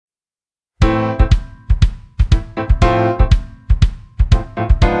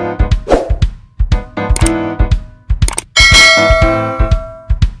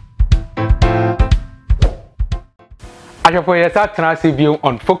I for your Saturday view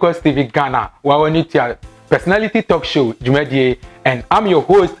on Focus TV Ghana, where we need your personality talk show, Jumedie, and I'm your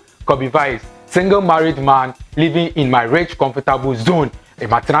host, Kobe Vice, single married man living in my rich, comfortable zone.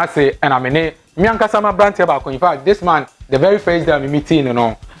 And I'm in Miankasama brand. In fact, this man, the very first day I'm meeting,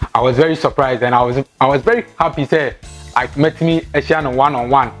 I was very surprised and I was very happy. Say, I met me a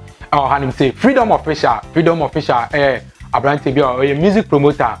one-on-one. I had him say, Freedom Official, a brand a music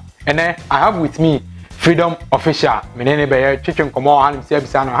promoter. And then I have with me Freedom Official. How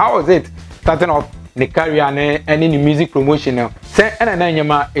was it starting off the career and in the music promotion? Say, and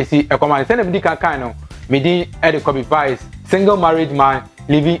then a command. Send a big kind me the Kobe Vice, single married man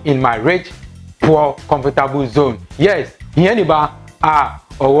living in my rich, poor, comfortable zone. Yes, here are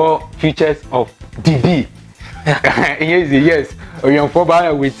our features of DB. Yes, we are for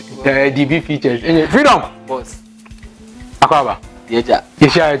with DB features. Freedom, boss. Akaba. Yeah.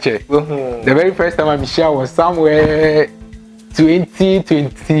 The very first time I share was somewhere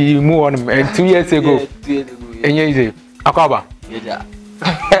 2020 more and 2 years ago. Yeah. Akaba. Yeah.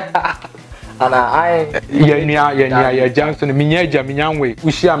 And I Johnson, Minyawe,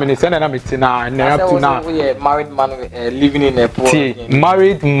 Ushia, Minisana, and up to now. Married man living in a poor.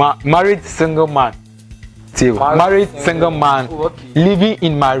 Married single man. Married single man living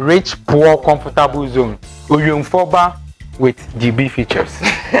in my rich, poor, comfortable zone. Uyung Foba with DB features.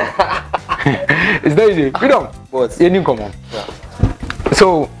 Is that easy? Freedom. Boss. You come on.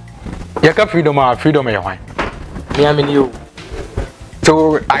 So, you can freedom your wine. Me,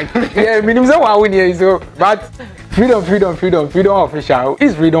 so minimum one year so but freedom official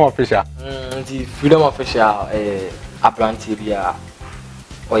is freedom official. The freedom official a brand TV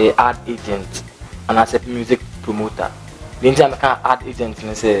or a ad agent and as a music promoter. The time I can ad agent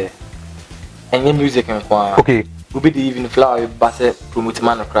and say any music and okay. Will be the even flower but promote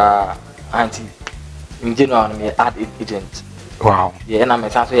man anti in general I'm an ad agent. Wow. Yeah, and I'm a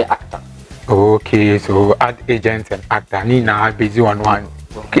actor. Okay, so ad agent and actor Nina busy on one.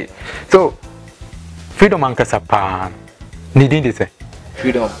 Okay. So freedom and Kasapa needing this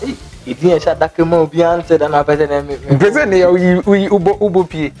freedom. It didn't shut that come be answered and I present we ubo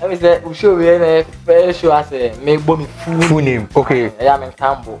p. I said we show we first show as a make bomb full name. Okay. I am in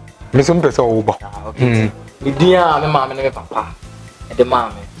Tambo. Me some person ubo. Okay. Me dear my mama and my papa. And the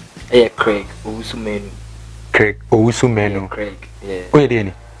mama Craig Owusumenu. Craig Owusumenu. Craig. Yeah. Where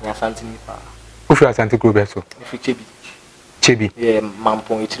dey? Ya Santi Nipa. Who for Santi Group so? If Chebi. Chebi. Yeah,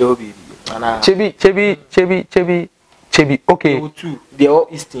 Mampong Ichirobi. Chebi. Okay. Two. They all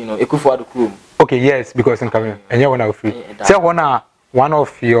East, Ekufu the crew. Okay, yes, because I'm coming. And you're one of you. Say one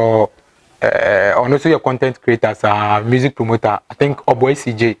of your also your content creators, music promoter. I think Oboy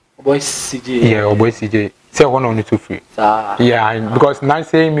CJ. Oboy CJ. Yeah, Oboy CJ. Say one on two free. Yeah, because now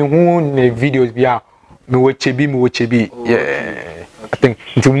say me who videos be me watch Chebi. Yeah. I think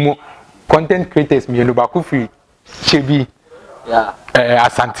into content creators me no back free Chebi. Yeah.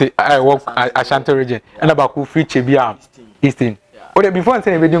 Asante I work Ashanti region and about free Chebi Eastern. Or before I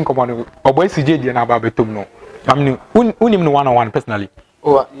say video come on Oboy CJ dey na ba betom no. I mean unim no one personally.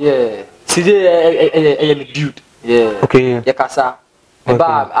 Oh yeah. CJ a dude. Yeah. Okay. Yeah kasa. Me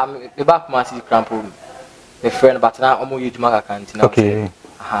ba kuma si crampo. My friend but now omo yejuma kanti. Okay.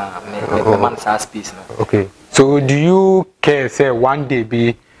 Me man sa space no. Okay. So do you care say one day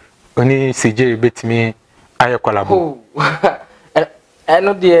be only CJ bet me I collabo? Oh. I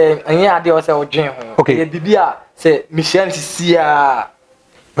know the idea was a dream. Okay. The Bibia say Michelle Sia.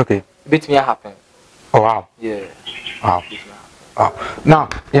 Okay. Bet me happen. Oh wow. Yeah. Wow. Now,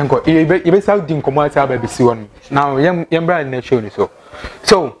 yanko, you be South Dim Commercial baby see one. Now, young brand next show so.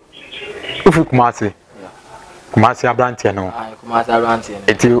 So, if you Kumasi, Kumasi brand no. Kumasi brand.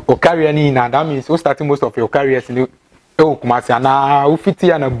 It's your career ni na that means you starting most of your careers in Kumasi na ufiti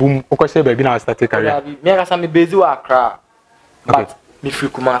na boom. Okoshe baby na start career. Me aka me bezi wa Accra. But me free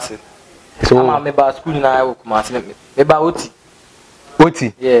Kumasi. So I'm me school na I Kumasi. Me ba Oti.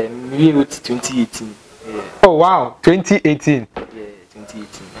 Yeah, me Oti 2018. Yeah. Oh wow, 2018. Yeah,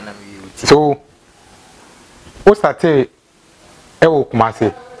 2018 and I'm Oti. So what started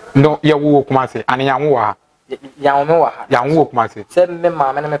Kumasi? No, ya wo Kumasi and ya wo Ya wo Kumasi. Say me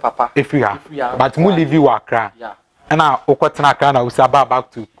mama and me papa. If you are. But mu live you Accra. Yeah. And now okotena Accra na usaba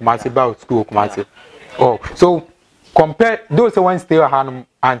back to Kumasi back to school Kumasi. Oh, so compare those who stay at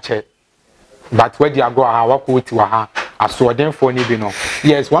Anche, but where you go, I walk with you. I saw them for no.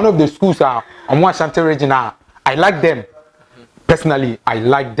 Yes, one of the schools are on Ashanti region. I like them personally. I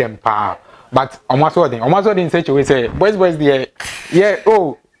like them, but almost in such a way say, boys there. Yeah,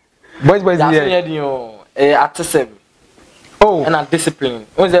 oh, boys there. At 7. Oh. And discipline.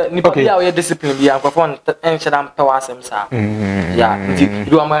 Was a nipa bia we discipline bia nkofo enche da mpa wasem sa. Yeah,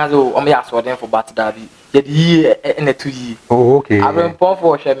 you am azo o me aso den for bat da bi. Ye di na 2 years. Oh, okay. Abem pon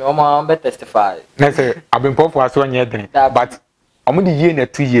for hwe me o ma be testify. Na say abem pon for aso nye den. But omo di year na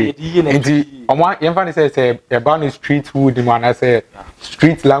 2 years. Nti omo yemfa ne say about street wood man I say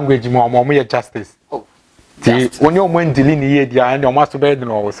street language mo omo ye justice. Oh. Ti when you man dealing here dia and omo so be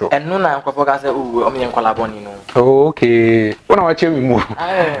no also. And no na nkofo ka say oh omo ye nkwala boni no. Oh, okay. When I watch me move.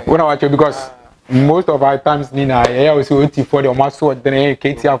 When I watch because most of our times Nina yeah we see for the omo so den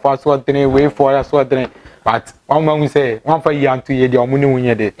KTR for so den way for so den but one man we say one for year and 2 year the omo ni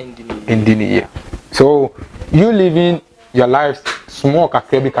wunye de endini year. So you living your life small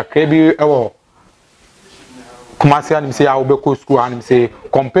kakrebi ewo Kumasi and say I will go school and say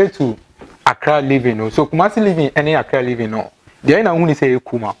compared to Accra living no. So Kumasi living any Accra living no. There na who say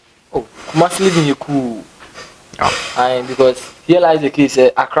Kuma. Oh, Kumasi living you cool. And because here lies the case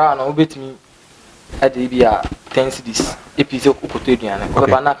Accra no bet me at the be 10 cities episode ukotoduane.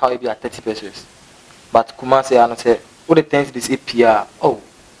 But na ka be 30 pesos. But Kumasi I no say what the 10 cities APR. Oh.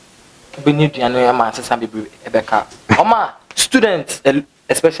 Beni duane am answer be ebeka. Oma students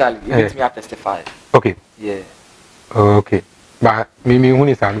especially you let me testify. Okay. Yeah. Okay. But me who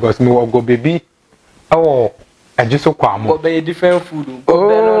is that because me go baby oh I just so kwamo go be different food go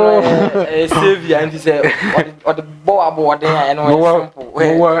be no savior and say or the boy there no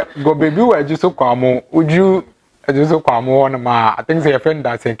simple go baby we just so kwamo uju just so kwamo on ma I think say a friend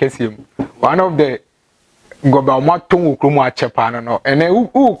that say kesim one of the go be ma ton okromu a chepa no and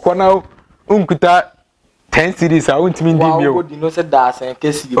who kona unkuta 10 cities I won't mean dim you no say that and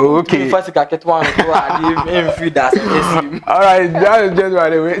kesim okay first ka get one so I dey free that kesim all right that's just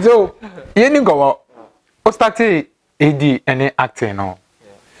right away so you need go started AD and acting no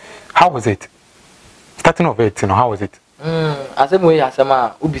how was it starting of it you know how was it as em way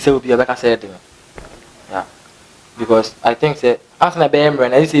asema obi say obi abeka said yeah because I think say as na be emre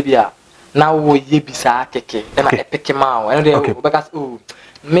na say bia na wo ye bisa keke na epeke ma and then obeka oh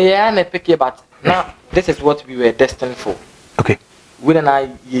me ya na epeke but now this is what we were destined for. Okay. We and I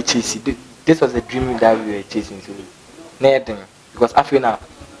chasing. This was a dream that we were chasing. So, because after now,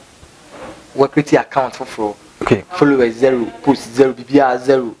 we create account for okay. Followers 0, post 0, BBR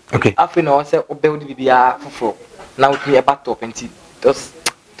 0. Okay. After now, I said, "Oh, build BBR for." Now we a back top and it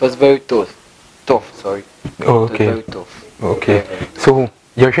was very tough. Sorry. Oh, okay. It was very tough. Okay. So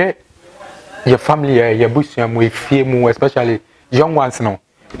your family, your bush, with fear, especially young ones now.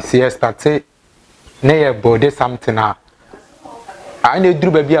 See, started. Near body something I need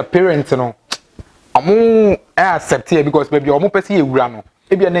to be a parent no amu accept it because baby omo pese ewura no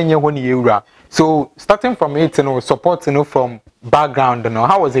e bia na nye ho ne ewura so starting from it no support no from background no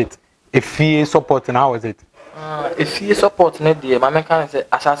how was it if you support no how was it if you support no dey ma me kan say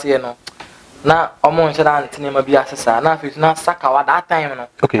asase no na omo nche da ntene ma bi asesa na afi na sakawa that time no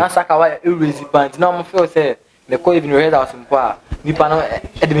na sakawa erezi band na omo feel say me call even head house mpo a nipa no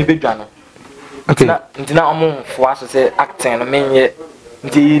e de me bedwa no okay ntina omo fo aso say acting no menye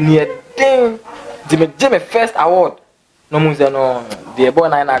nti ni den di me first award no mu say no the boy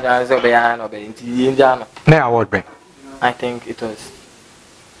na na say be ya no be nti yinja no na award be I think it was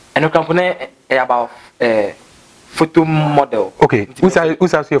and company about photo model. Okay, who's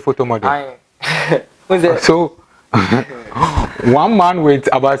your photo model? So one man with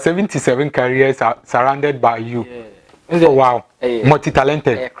about 77 careers surrounded by you. Yeah. Oh wow,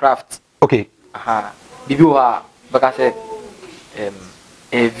 multi-talented. Craft. Okay. Bibi wa because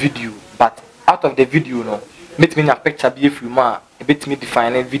a video, but out of the video no, meet me a picture be film a bit me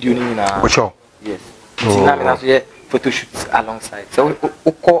define a video ni na. For sure. Yes. So now me na so photo shoots alongside. So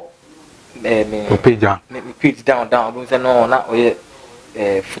me page down don't say no na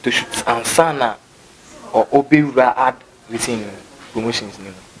photo shoots and sana or obewura ad within promotions.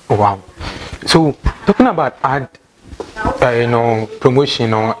 Oh, wow. So talking about ad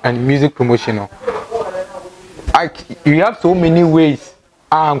promotion and music promotion you have so many ways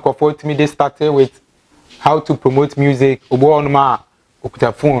comfort me they started with how to promote music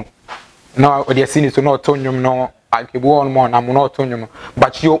okuta phone now they seen it so not tonyum no like one more I'm not tonyum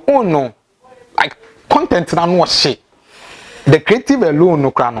but your own no like content na no shit the creative alone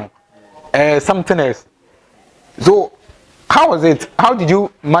no crano something else. So how was it? How did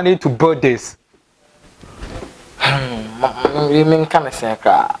you manage to build this? I mean kind of say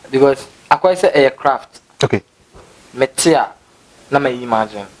because I quite say aircraft. Okay. Metia na me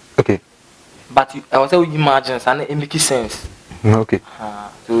imagine. Okay. But I was say imagine and it makes sense. Okay.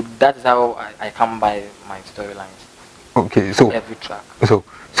 So that is how I come by my storylines. Okay. So every track.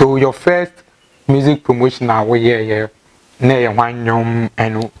 So your first music promotion now yeah. ne one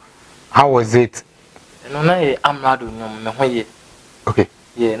and how was it? No, na I'm not doing me hoye. Okay.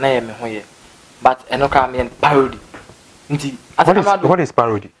 Yeah, na me hoye. But I know can mean parody. What is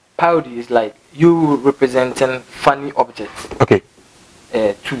parody? Parody is like you representing funny objects. Okay.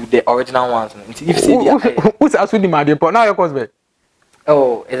 To the original ones. If you see who's actually my dear now your cosme?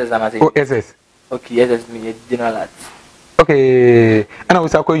 Oh, SS. Oh, SS. Okay, SS me general arts. Okay. And I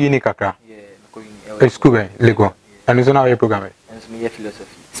was a unique akra. Yeah, school Lego. And it's now your program. And me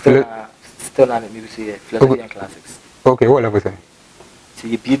philosophy. Still na me say philosophy and classics. Okay, what level say? So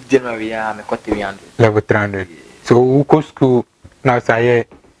you beat general yeah, me got 300. Level 300. So who go school now say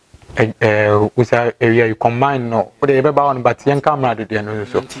with area you combine no what they be on but young camera do there no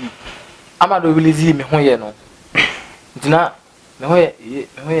so amado really see me hoye no ntina me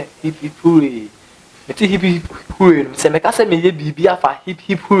hoye hip hooray me ti hip hooray no se me ka se me ye bibi afa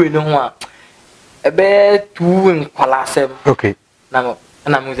hip hooray no ho a ebe tu nkwala asem okay na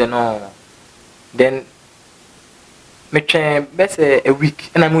mo say no then me twen be say a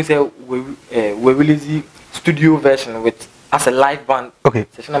week and I mo say we release studio version with as a live band. Okay.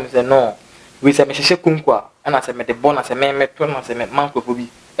 Session I say no. We say me sheshe Könko and I say me the born I say me to I say me manko bi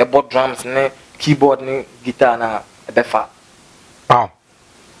e board drums ne keyboard ne guitar na e be fa. Wow.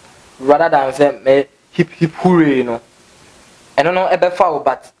 Rather than say me hip hooray you know. I don't know e be fa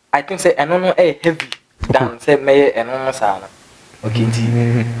but I think say I don't know heavy than say me I don't know sana. Okay,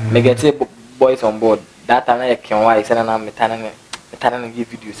 me get boys on board. That time I can wise and na me tan give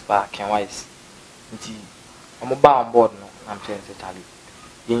videos pa can wise. I'm about on board no. I'm saying Charlie.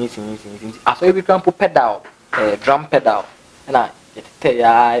 You I saw you can put pedal, drum pedal, and I tell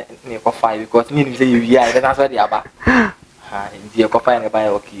ya near coffee because you say you that's why they are back. The coffee and buy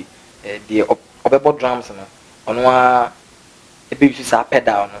okay. The obebo drums no. On one a big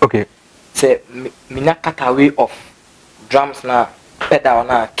pedal no. Okay. Say me not cut away of drums na pedal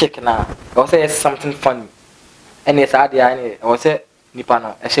na kick na. I say something funny. And it's idea I say nipa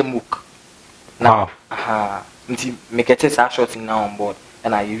no. I say mook. Now. Nti me get a shot now on board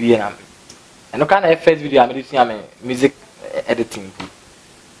and I hear am. And no kind of first video I'm doing music editing.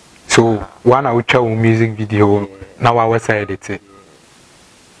 So one I will show music video now I was edit it.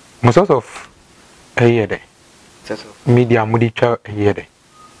 Most of a year day. Media mudi chow a year day.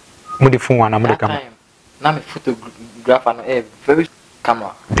 Mudi phone one I'm camera. Now me photographer and very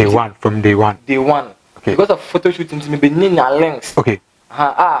camera. Day one from day one. Day one. Okay. Because of photo shooting me be nina lengths. Okay.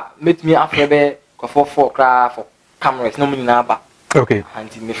 Meet me after be for craft for cameras no money na ba. Okay.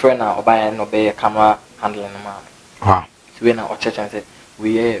 And my friend now buy no be camera handling man. Wow. So when I church and say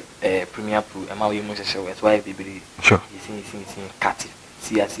we Premiere Pro and we must show it why baby. Sure. You see cut it.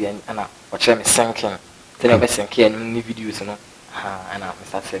 See and I watch me sinking. Then I be sinking and new videos no. And I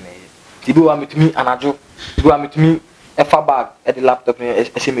start saying Tibi wa me to me anajo. Tibi wa me to me a far bag at the laptop ni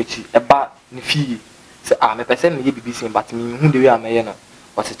SMH a bag ni fee. Say me person me BBC but me who the way am no.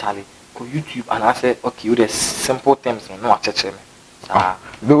 What's it Charlie? Go YouTube and I said okay with the simple terms no watch me.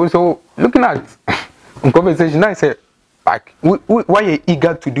 So looking at conversation I said like why you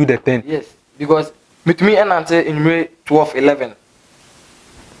eager to do the thing? Yes, because with me and answer in May 12-11.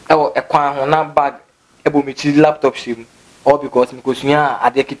 A kwan ho na bag ebo me chi laptop shim all because me kosunya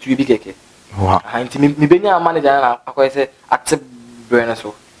ade ketu bi keke. Wow. Anti me benya manager na akoy say accept brain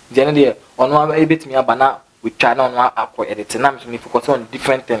so. Then there on one e betimi abana we try na on one akoy edit na me focus on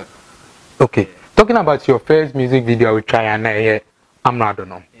different things. Okay. Talking about your first music video I will try and I'm not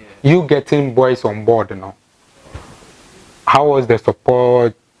know. You getting boys on board no. How was the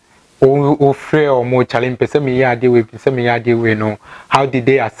support? O free or more challenge person me ya dey we no. How did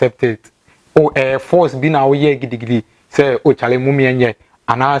they accept it? Force be na we gidigidi say challenge mummy enye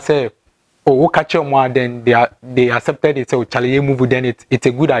and I say catch your more then they accepted it so challenge move then it's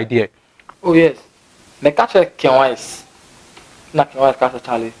a good idea. Oh yes. Me catch Ken Wise. Na Ken Wise catch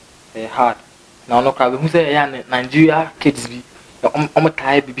Charlie hard. Now no crowd who say yeah Nigeria kids be I'm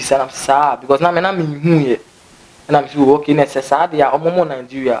tired be say am because na me hu here. And I'm sure okay necessary ya omo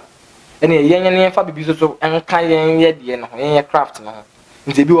Nigeria. And yen fa bibi so enka yen ye de no yen craft no.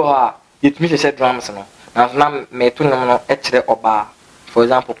 Nti bi wo ha yetumi hye drums no. Na me to no e kire oba. For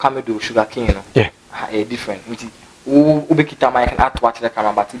example, Kamedo Sugar King no. Yeah. Different. Nti wo be kita mic na to akire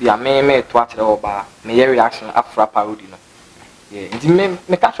camera but bi me to akire oba. Me ye reaction afra parody no. Yeah. Nti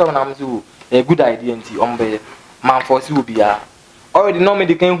me catch up na am so a good idea nti ombe man for si obi a. Already know me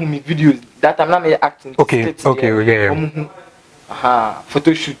they can who me videos that time na me acting. Okay, yeah.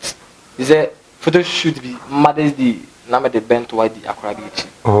 Photo shoot. Is a photo shoot be Mother's Day na me the bent why the Accra Beach.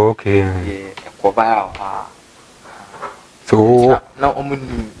 Okay. Yeah, viral. So now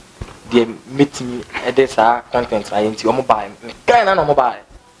omuni they meet me at this content I into mobile. Kind of mobile.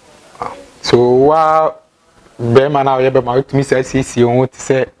 So what be man now you be my to me say see on to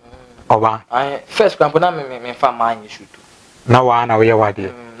say oba. I first grandpa na me fa man issue too. Na wa na we wa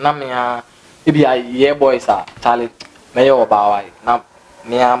de. Na me maybe a year boys are Charlie me oba why. Na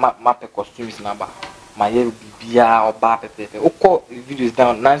me ma pe costumes na ba. My year bibia oba pepe. Oko videos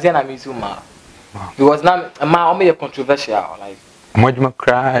down. Na na me so ma. Because now ma o controversial like Mojuma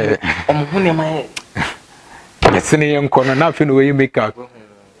cry. Who ne my Listen yen kono na fe no we make out.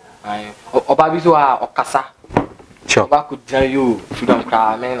 Ai oba bi so a okasa. Sure. Oba could tell you freedom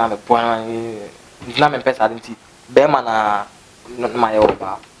cry me na me point na me pesa denti. Be ma na my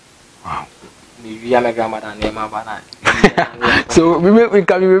oba. Wow. Me wi am grandmother na ma ba na. So we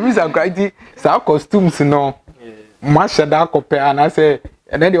can be some quality sa costumes no. Ma shada kopea na say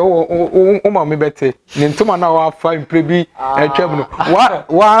and then the ma me bete. Nintoma na wa fa imprebi etwem no.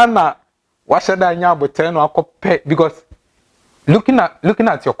 Wa na wa shada nya aboten no akope because looking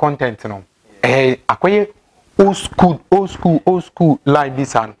at your content no. Akoye old school like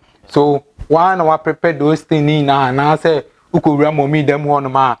this one. So wa na wa prepare those things na say ukowura momi dem ho no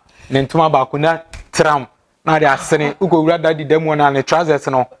ma nintoma ba ko na tram na dey asene ukowura daddy dem ho na ne trousers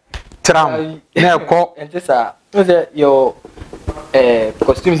no tram na ekọ entesa say your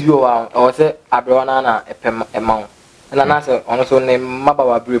costumes you or say abrewana na epem na na say ono so ne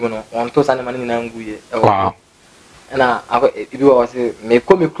mabawa brem no on to sane mani na nguye wow na ibi wa say me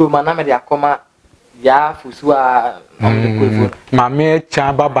kro ma na me dey akoma ya fusu a ma me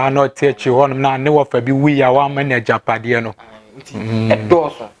cha baba na otechi honum na ne wo fa bi wi ya wa ma na japade no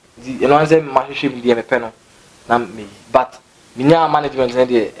edoso di eno say ma hwehwe bi dey me pe no na me but minya management na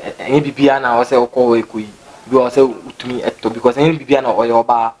dey enye bibia na wo say okọ ekoyi bi wo say utumi eto because enye bibia na oyo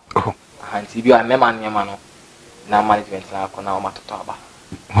oba anti bi a mema na ma no na management na akọ na o matoto aba.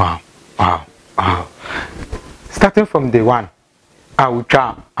 Wow. Starting from day one I will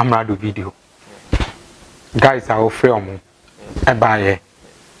try amrado video guys I will film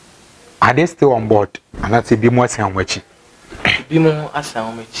are they still on board and that's be more say amwachi be more as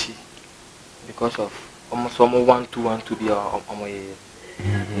amwachi because of almost 1-2 be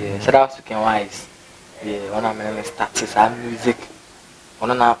yeah so that's you can wise yeah when I'm starting some music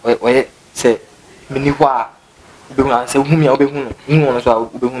on na we say mini hwa be hu say hu me obehunu hu ono so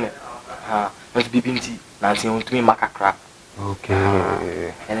obehunu must be binti na say on to me makakra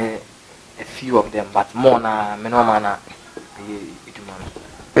okay and a few of them but more na me no man na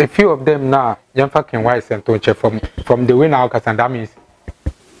a few of them now young fucking wise and to check from the way now cuz and that means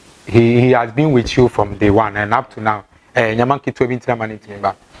he has been with you from day one and up to now nyamanki to be managing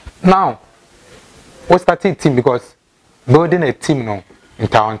back now what started team because building a team no in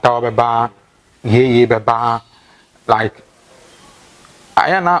town beba ye beba like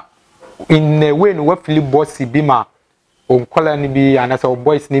I na in a way no we feel bossy be ma on color ni bi and as our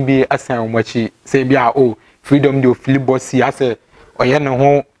boys ni bi asan omachi say bia oh freedom dey feel bossy as oye ne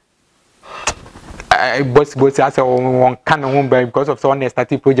ho bossy as on kan ho by because of so on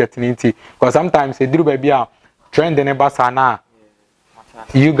starting project ni because sometimes e duru ba bia trend ne ba sana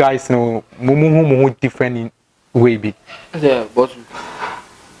you guys know mumu different in way be yeah but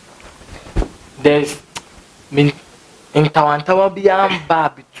there's mean in tawantawa bi am ba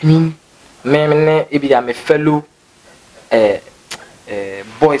between me e be am fellow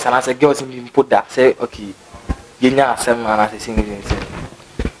boys and as a girls in put that say okay you nya asem and as a singing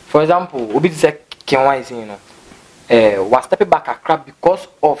for example obi say kenwa is you know was step back a crap because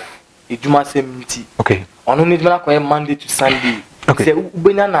of ejuma semiti okay onu need na ko Monday to Sunday okay say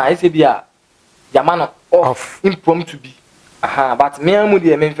ubenya na I say bia yamano off impromptu be but me amu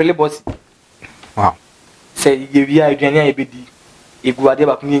dey me fele boss wow say you be aduane ebedi eguade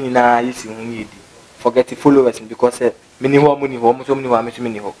ba kunye nyina yesi hu yedi forget the followers because many ho money ho so many ho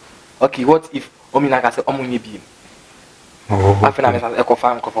many ho okay what if omina ka say omunye bi afina me say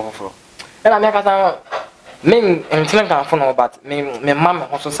ekofam kofoforo and I ka say me entire kan fo no but me mama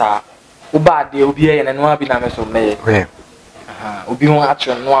ho so sa uba de obi e na no abi na me so me obi ho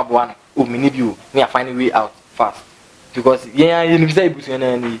action no abo an o mini bi o me find a way out fast because you know say ibusu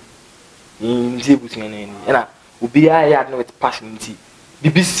na ni in ibusu na ni na obi a ya no with passion nti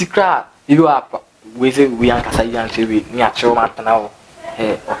bibi secret you are we say we ankasa yan chewe ni acho matana o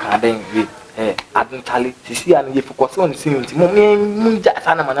o kan den we adentally sisi an ye focus on singing nti mo me ja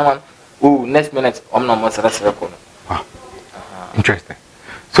sana man oh next minute no mo sere ko no interesting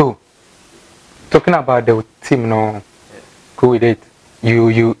so talking about the team no go with it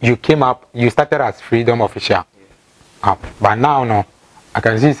you came up you started as Freedom Official but now no I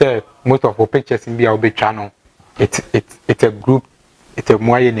can see say most of our pictures in be our channel it's a group it's a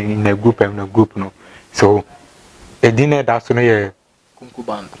more in a group and a group no. So a dinner that's no yeah. Könko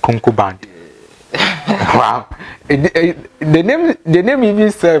Band. Könko Band. Wow. The name even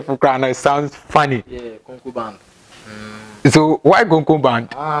itself sounds funny. Yeah, Könko Band. So why Könko Band?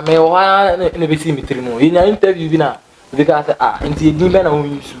 Me why never see me three more. In an interview bina because into the band on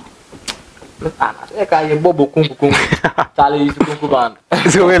you. I can't bobo Könko Charlie used to Könko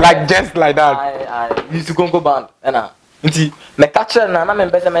Band. So we like just like that. I used to Könko Band and Inti me catcher na na me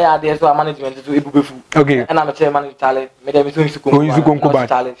best me idea so management to ebubefu. Okay. And I'm a chairman Charlie. Me dem so Könko Band.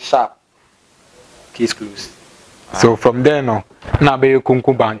 Charlie sharp. Case closed. So from there no, na be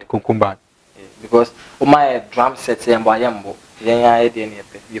Könko Band. Because my drum set say mbo ayembo. Yen ya e de na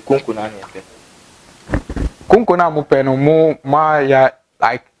epe. Ye Könko na epe. Könko na mo pe no mo ma ya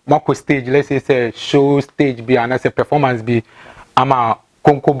like mako stage, let's say show stage be and as a performance be ama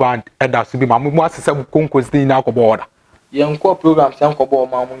Könko Band eda so be ma mo asese Könko stage na ko board. Yen ko programs yen ko bo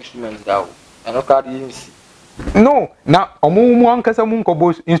ma mo instruments da o. Eno ka di nsi. No, na omu ankasa mu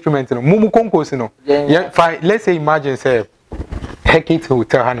nkobo instrument no mu Könko si no. Yeah, fine. Let's say imagine say Hecate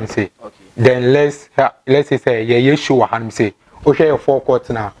Hotel han say. Okay. Then let's say yeah show han say. O share your forecourt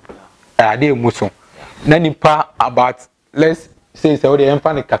na. Ade mu so. Na nipa about let's say o de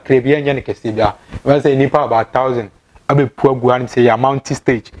emfa ne kakre bi enya ne kese bia. Let's say nipa about 1,000 abe pu agu han say ya mountain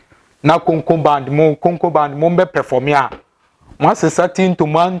stage. Na Könko Band mo be perform ya. Mo certain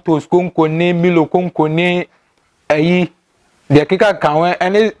tomatoes Könko ne milo Könko ne ayi de kika kanwe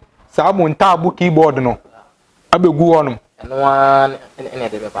ene sa mo ntabu keyboard no abegu wonum eno one ene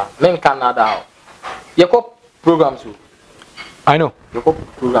de beba men Canada ye ko programs o I know ye ko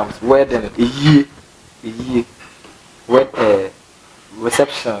programs where then a year where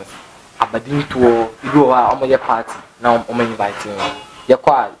receptions abadin tour you go omo ye party now omo invite you ye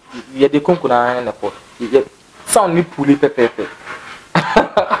kwa ye de Könko na ne ko ye sound ni puli pepepe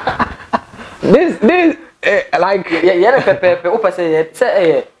this like yeah pepe opa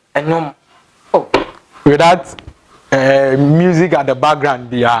say enyom oh with that music at the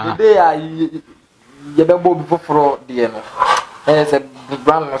background yeah they are you be before for the no say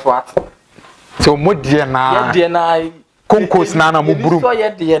brand no what so mo die na Könko's na mo buru so ye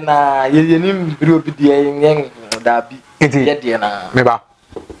die na ye nim biro bi die yen da bi ye die na me ba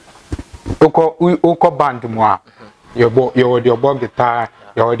oko band mo a your bo guitar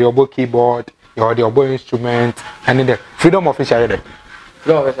your keyboard your instrument and the freedom official there.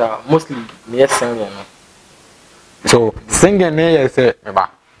 Freedom official mostly me singing no. So singing is say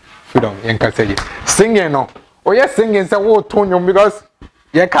freedom yen can say singing no. Oh yes singing say wo tone because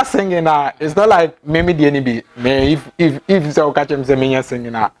you can singing it's not like me the any be me if say o catch him say me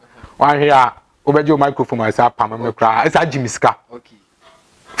singing one here obejo microphone myself pam me cry it's a jimiska. Okay.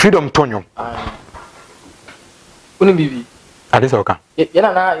 Freedom tone Uni bibi Adis okay.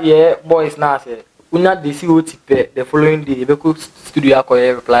 Na yeah boys na say unya dey see what the following day be go studio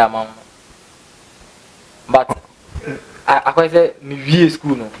akoye reply am. But I say me vie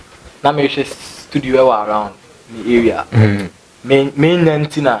school no. Na me studio around the area. Me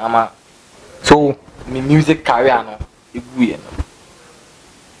nantina ama so me music career no eguye no.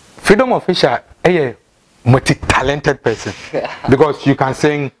 Freedom official a multi-talented person because you can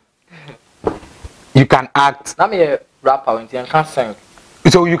sing, you can act. Na me rapper and can sing.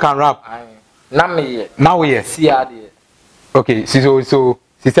 So you can rap. Na me now yes. See ade. Okay, so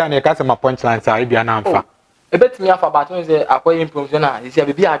sister na ka say my punchline say bia na amfa. E betimi afa but when say akoye impromptu na you see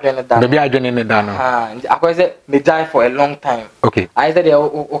baby adwene da. Baby adwene ne da no. Akoye say me die for a long time. Okay. I said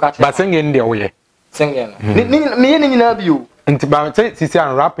o catch. But singing there we. Singing. Me nyina bi o. Nti ba say sister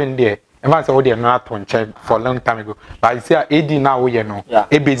and rapping there. Even say we dey not on check for a long time ago. But you see AD now we no.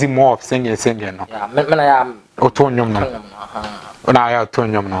 E busy more of singing no. Yeah, me na ya o to nyom no. Na ya to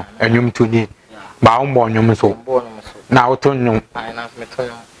nyom no. Enyum to ni. Ba o mbo nyom so. Na o to nyom. I na me to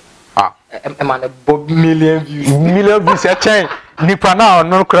nyom. Man a million views. Million views ya chain. Nipa na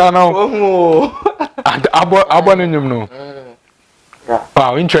no kra na. Oh. Abo nyom no.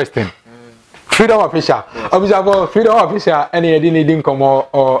 Wow, interesting. Freedom official. Observe Freedom official any didn't come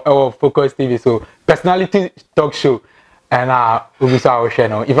or Focus TV so personality talk show and observe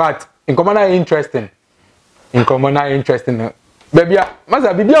channel. In fact, in common interesting. Baby,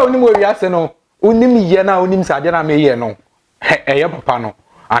 masa bibia oni mo wiase no. Onim ye na onim sade na me ye no. Eye papa no.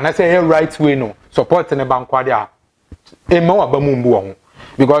 And I say right way no. Support ne bankwade a. E ma wa ba mu mbu ho.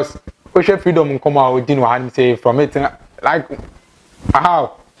 Because o share freedom come out din wa han say from it like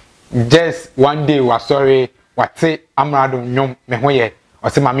how just one day was sorry what say amrado nyom me ho ye o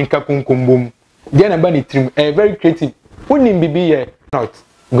se ma minka kunkumbum dey na ba ni trim very creative unim bibi ye not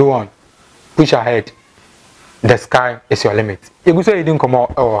go on push ahead the sky is your limit. You say you didn't come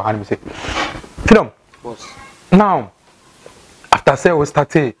out, oh, how do you say? Freedom. Boss. Now, after say we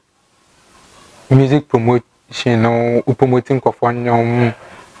started music promotion, you know, promoting Kofanyom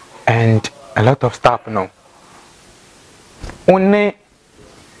and a lot of stuff, you know. Only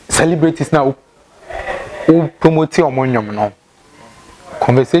celebrities now who promote your money, you know.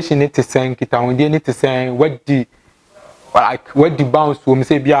 Conversation need to sing, kita need to sing, what the bounce to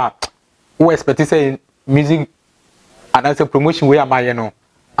say, yeah, who expect to say music and as a promotion where am I, you know,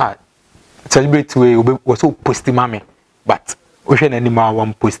 celebrate we was so posty mommy, but we should anymore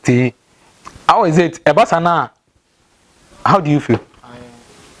one posty. How is it? Ebasana, how do you feel?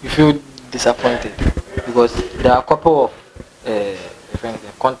 You feel disappointed because there are a couple of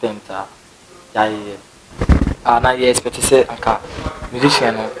content now you expect to say anka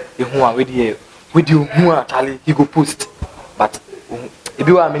musician who are with you who are Charlie he go post but if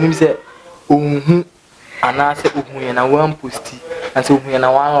you are meaning say and I say and I one posty and so and I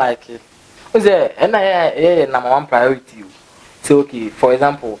one like it say and I number one priority say okay for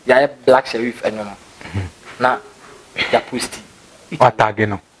example you have black sheriff and now you posty what tag you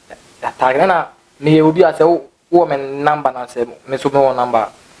know that tag na me will be as a woman number na say me so me number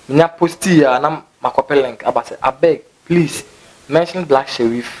me na posty na my link about say I beg please mention black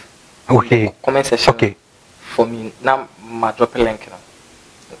sheriff okay comment section okay for me now my drop a link now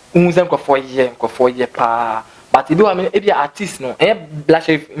unzem ko 4 year pa but if you are maybe artist no black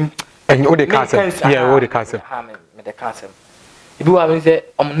sheriff and all the cancel yeah all the cancel me the cancel if you are say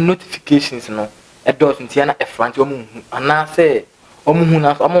notifications no e does ntia na e front omu ana say omu hu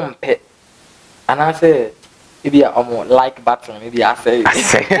na omu mpe ana say maybe like button maybe I say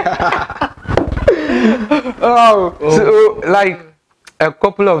oh, so like a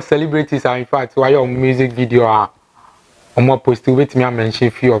couple of celebrities are in fact why your music video are more posted with me. I mention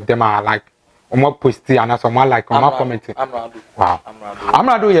few of them are like more posted and some are like more commenting. Wow, I'm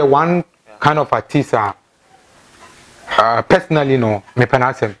not doing one kind of artist. Personally, no, me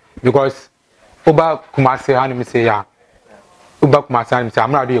pronounce him because Uba Kumasi and say yeah, Uba Kumasi and say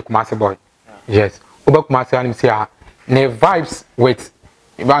I'm not doing a Kumasi boy. Yes, Uba Kumasi and say yeah, ne vibes with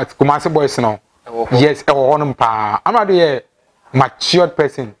but Kumasi boys no. Yes, I'm not a matured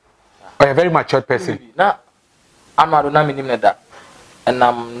person or a very matured person. Now, I'm not a that, and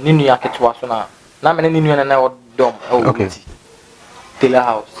I'm Ninu Yaketwasona. Now, many Ninu and I dom. Okay. Taylor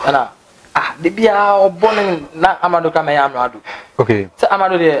House. And the beer or born now. I'm not a man. Okay. So I'm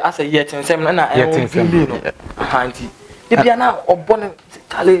not as a yet and seven and I am handy. The beer now or born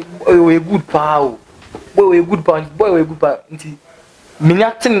Tally, boy, good power. Boy, good point. Boy, good power.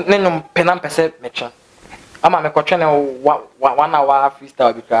 Minatin nenum penam pese mecha ama me kwatwe na 1 hour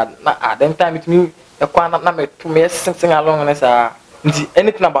freestyle because na then time it me e kwa na me to me sing along na sa nti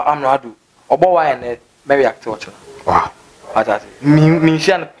anything about amrado obo wa na me react watch wow that me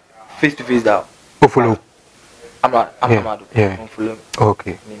share face to face that follow amrado yeah follow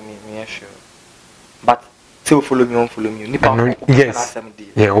okay me sure but still follow me nipa yes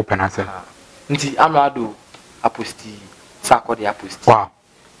yeah open answer nti amrado aposti Sakodi aposti. Wow.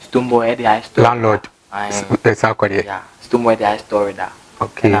 Stumbo the high story. Landlord. Sakodi. Yeah. Stumbo the high story da.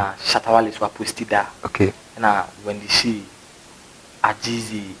 Okay. Na Shatawale so aposti da. Okay. Na when the she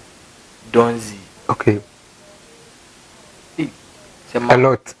Ajizi Donzi. Okay. A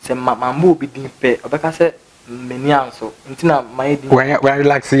lot. Se mambo bi din pe. Obeka se meni anso. Ntina my din. When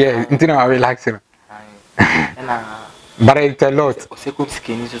relax yeah. Ntina relaxing. But it's a lot. Osekum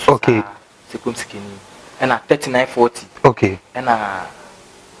skinny so. Okay. Sekum skinny. And 3940. Okay. And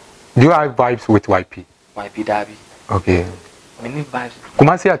do you have vibes with YP? YP Derby. Okay. Many vibes.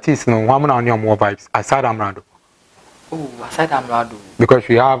 Kumasi artists no one on your more vibes aside Amrado. Oh, aside Amrado. Because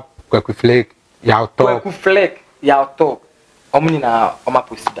we have Kweku Flake, Yao Talk. Kweku Flake, Yao Talk. Omni na oma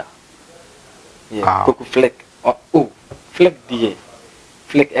postida. Yeah, Kweku Flake. Oh, Flake die.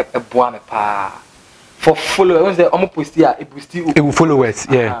 Flake e boa me pa. For follow, when say omo postia e boosti. It will follow us,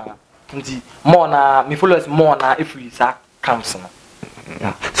 yeah. More na me followers more na if we sa comes no.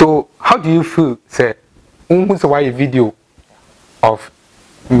 So how do you feel say who's why a video of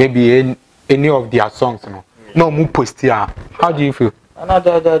maybe any of their songs no no mu post here how do you feel?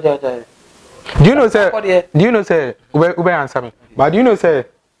 Do you know say ube answer me but do you know say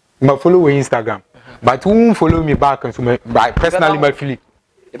me follow on Instagram but who follow me back and so me by personally me feel it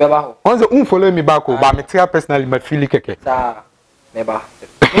once who follow me back but me tell personally me feel keke never.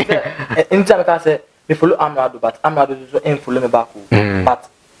 Anytime I say me follow Amrado, but Amrado doesn't follow me back. But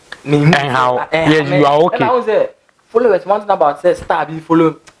me how? Yes, you are okay. And I was say follow it. One thing about say star be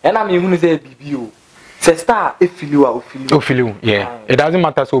follow, and I mean who say BBO. Say star if you are feel you. Yeah. It doesn't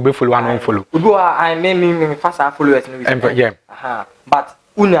matter so be follow and don't follow. We go I me fast followers no. Yeah. But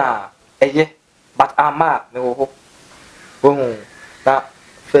una but ama me wo ho. Na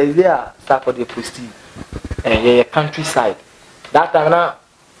Fezia Saturday posti. Yeah, countryside. That time na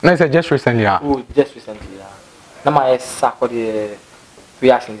no, it's just recently. Oh, just recently. Na my Saturday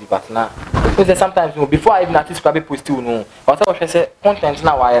reactions but na. Because sometimes before I even artist probably post you no. But I say content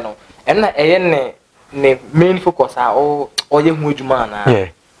na why no. And na ne main focus or ye hu adwuma na. Yeah.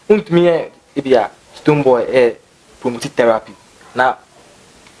 Untumi e bia Stone Boy promote therapy. Na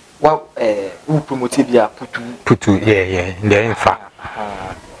what who promote bia putu yeah there in fact.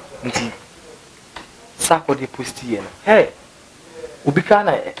 Nti Saturday post here. Hey. Obi ka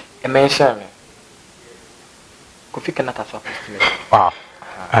na e mention me. Kofi Kenata so post me. Wow.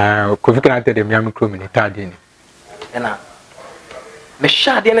 Kofi Kenata de Miami Crew ni tadi ni. Ena. Me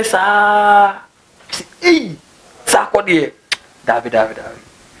sha de ne sa. Saturday. David.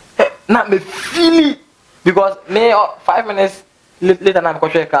 Na me feel it because me 5 minutes later na me ko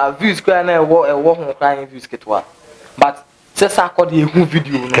share views kwa na e wo ho crying views ketwa. But say Saturday hu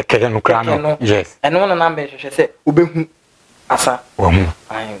video no. Keke no kra no. Yes. And one na me hwehwe say obehu asa. Wo hu.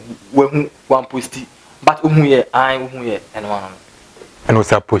 Ai wo hu one posti. But hu ye ai hu ye and one. And we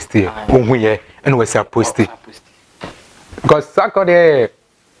say posti. Wo hu ye and we say posti. Because Saturday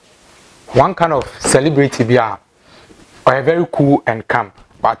one kind of celebrity be or very cool and calm.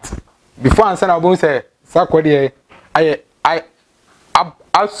 But before I say Saturday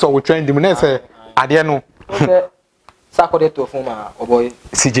I saw trend the say I no Saturday to form a boy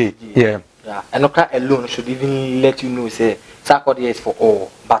CJ. Yeah. And no alone should even let you know say Saturday is for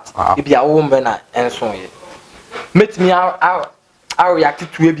all. But if you are woman and so yeah. Met me I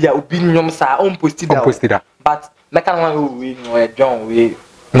reacted to be a opinion sa on posted that. But me can one we no John we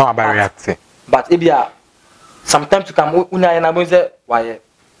no about reacting. But if you are sometimes to come una na bo say why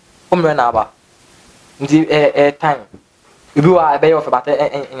umre na ba. Nti time. If you are be of about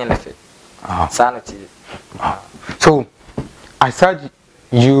anything. Sanity. So I said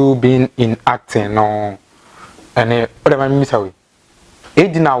you been in acting no and what am I missing?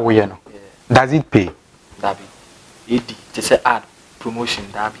 Now we no. Does it pay? That be. Just say ad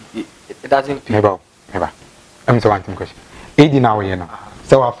promotion that be. It doesn't pay. Never. I'm so one question. Now we no.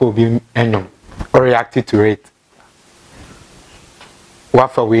 So I feel be enyom or reacted to it.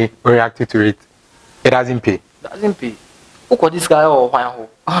 What for we reacted to it? It doesn't pay. Doesn't pay. Who call this guy or why?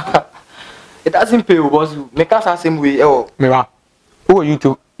 It doesn't pay because make us the same way. Oh, Mira, who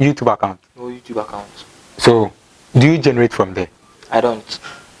YouTube account? No YouTube account. So, do you generate from there? I don't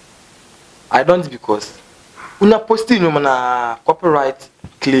because una posting no na copyright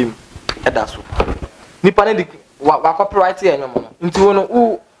claim. That's so. Nipa ne wa copyright here no mo. Nti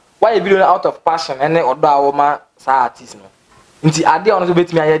wono why video out of passion and odo awoma sa artist no. Nti ade ono so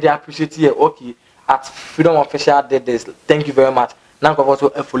betimi aye dey appreciate here. Okay, at Freedom Official did this. Thank you very much. Now go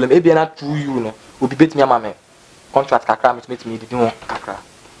to follow me. Maybe na through you no. We be bet me amame. Contract kakra me did no kakra.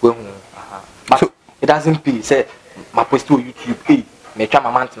 But so, it doesn't pay. Say my post to YouTube. Hey, me try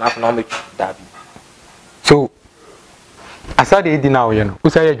my man to now make that be. So aside the now you know. Who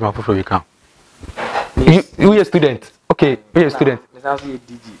say you for we can? You a student. Okay, you a student. Me say you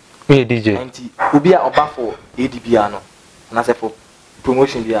DJ. Me a DJ. And obi a oba for ADB ano. Na say for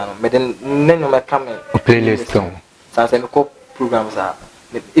promotion bi ano. Me then nenyo me come playlist song. So say me ko programs are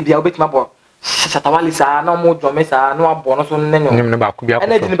e bia obet mabo shatawali sa na mo drum sa no abo no so nenyo nim ba ku bia ko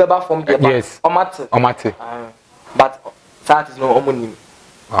energy be ba from there yes omate but that is no omonim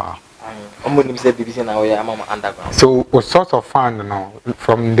omonim say BBC na we am underground. So what sort of fan no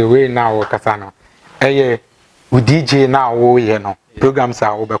from the way now kasa no we DJ now we here no programs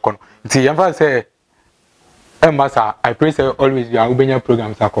are obekon nti yemfa say masa I pray say always you are obenya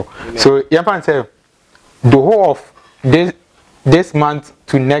programs akọ so yemfa say the whole of this month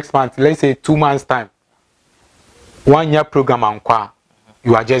to next month, let's say 2 months time, 1 year program and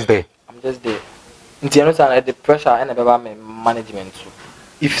you are just there. I'm just there. Until the pressure and about management. So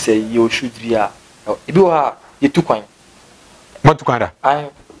if say you should be if you are you too coin. What to Canada?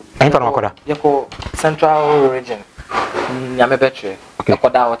 I'm from you central region. I'm a better. Okay. For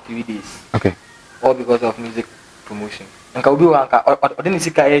 3 days. Okay. All because of music promotion. And Kaubi wanka or didn't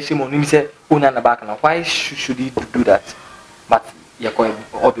see Kayashimo, you say, Una na back now. Why should he do that? But you're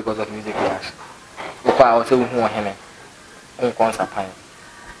all because of music reaction. Because I was saying, who are him? On concert time.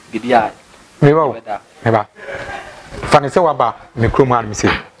 BBI. Never. Funny say what about me chrome and me say.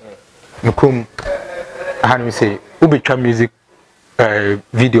 Me chrome and me say, who be try music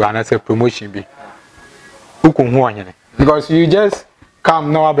video and I say promotion be. Who come who are him? Because you just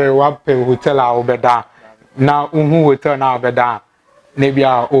come now about what hotel or better na unhu hotel na obeda na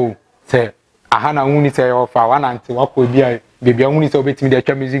bia oh say aha na unni say offer one anti wako bia baby unni say obetimi dey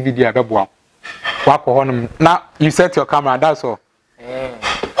twa music video abeboa wako honum na you set your camera that's all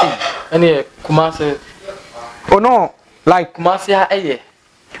any Kumasi oh no like Kumasi ha eye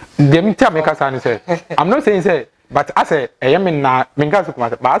dem tell me kasa say I'm not saying say but I say me na me kasa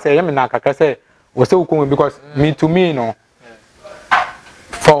Kumasi but I say me na kaka say we say ukun because me to me no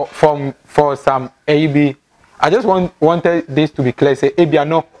for some AB I just wanted this to be clear. Say, Abia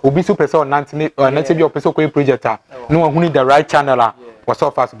no, obi super person nanti or nanti be person ko project no one who need the right channel was so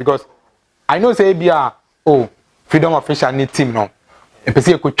fast because I know say Abia oh freedom official need team no. E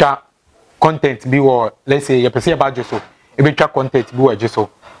person ko twa content be or let's say you person about just e be twa content be or just so.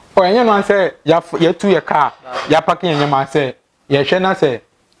 Oh enya no say ya tu your car ya parking enya man say ya hwe na say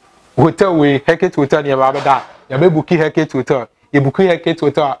hotel we Hecate hotel ya ba da ya be booki Hecate hotel ya booki Hecate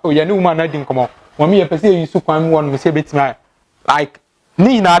hotel oh ya ni woman na din komo Mommy, you perceive you so come one, say bit like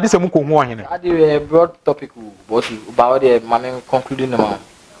ni na this amuko ho ohene. I do a broad topic about the main concluding them.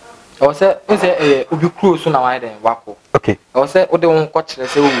 I was say obi close na why then wako. Okay. I was say o de won coach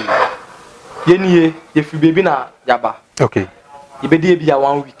say ye nie ye free baby na yaba. Okay. You be dey bia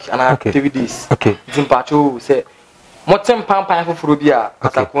 1 week and 3 days. Okay. Zimpacho say motem pampan foforo bia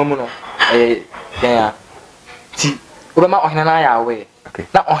asakwa mu no ya ti obema ohene na ya we. Okay.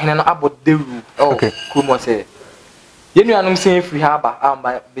 Na ohene no about the rule. Oh, okay. Kumo say. Ye nuanom say free haba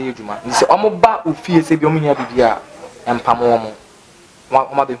amba be eduma. Ni say omo ba ofie say bi omo nya bibia empamo omo.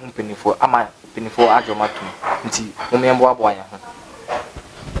 Omo be hu penifo ama penifo ajoma tum. Nti omo yembo abo ya ho.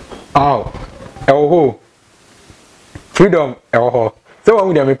 Oh. Ewo freedom ewo. So what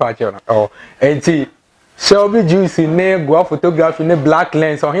would you me patch on? Oh. Enti Shelby juicy ne go photography ne black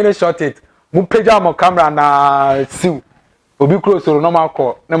lens or he shot it. Mu page mo camera na siw. Obi close to normal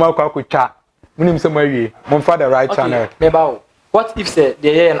call akutwa munim say mawie mon for the right channel meba what if say the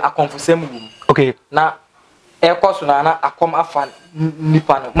yen akonfosem gum okay na e koso na akom afa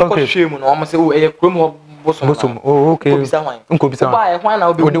nipa no mo ko hwe mu no o mo say o e krom ho bosom oh okay nko bisa ba e hwan na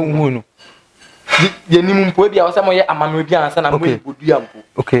obi hu no ye nim mpo bia wo say mo ye amamre bia ansa na mo bodua mpo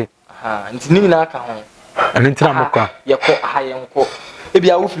okay aha nti ni na aka ho ani ntina mo kwa ye ko aha ye nko e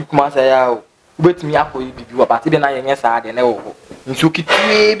bia wo firi kuma say ya o ubetimi akọ ibibi wa but be na yenye saa de na wo nsu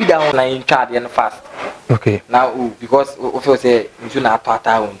kitwe bi da na in charge and fast okay now because o feel say nsu na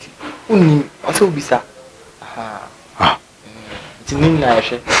atata wonti unni o se obisa aha nti na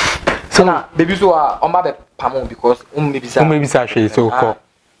yehwe so na baby so o ma be pamo because mebisa hwe so ko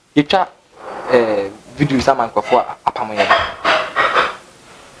itwa video sama nkofo apamo ya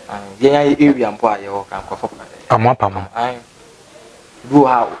yenya area mpo aye o kan nkofo amapamo do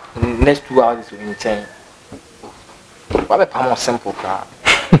how next 2 hours is in chain. What be more simple car.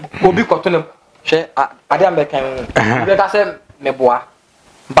 Obi ko to ne hwe ade am be kan we be ka say meboa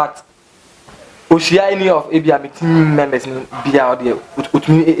but oshia any of ebia meeting members ni bia o de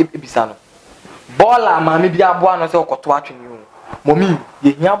otumi ebisa no baller ma me bia boa no say okoto atwene o momi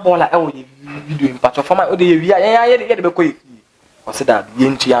ye hia baller e wo ye video impact for my o de ye wi ye de be ko ye o say that ye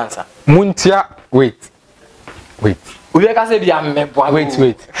nti answer muntia wait we can say bia meboa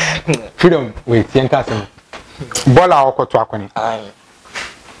wait freedom wait yen ka say baller okoto akoni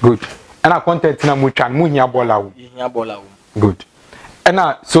good and a content na muchan mu hia baller wo good and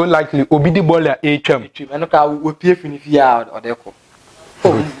so likely obidi baller HM eno ka we pie fini fia o de ko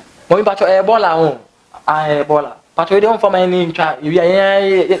oh mo mi pacho baller ho baller pacho de on for my ni ntwa we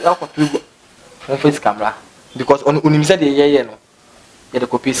ye okoto go on face camera because on unim say de ye no ye de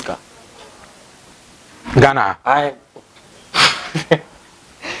copy ska Ghana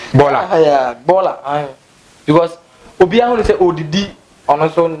baller yeah baller because obi ahun say odidi ono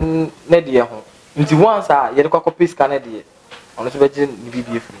so ne de ho nti once ye de copy ska ne de ono so be je ni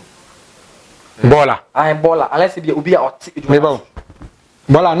bibie free baller baller unless be obi a oti eduma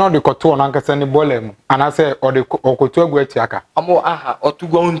baller no de koto on ankasa ni baller mu ana say o de okoto agu ati aka amo aha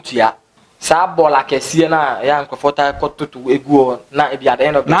otugo ntua sa baller kese na ya nkofota kototo egu na e bia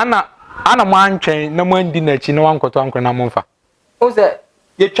de no na ana mo antwen na mo andi na chi na wankoto ankro na mo mfa o say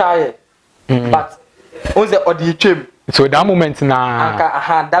ye try but o say o de twem so that moment na anka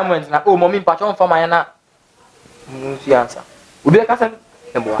aha that moment na o mommy patch on for my na nsi answer obi ka say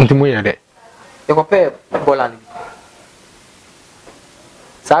ebo ntimo ye de e ko pe baller ni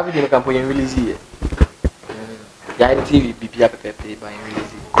sa video campaign release ye ya TV bibia pepe by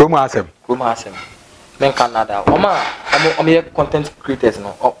release Chroma asem men Canada oma ye content creators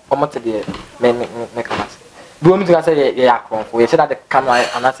no oma te de me class do me to say ye akron for ye say that the camera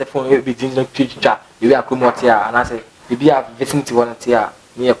and I say phone be digital picture you are Chroma tia and I say bibia vicinity one tia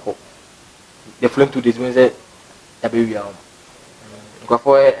near ko the following 2 days when say ya be wi am go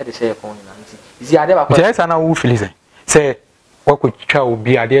for e de share phone na nti isi ade ba je say na wo feel say wakutwa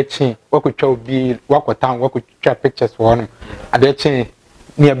obi ade chi wakutwa obi wakotan wakutwa pictures for him ade chi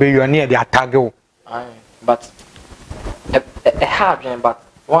ni abeyo ni ade atag wo but a hard game but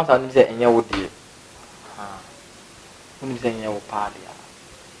once I say enye wo die when you say enye wo pa dia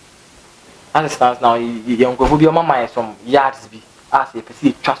understand now you go be your mind some yards be as if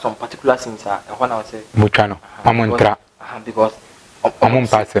you trust some particular things and when I say mucha no amontra because amon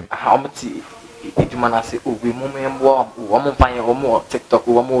pass amti iduma na say oh we momembo amon fan omo TikTok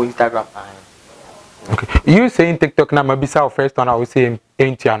omo Instagram okay you saying TikTok na mabisa first one I will say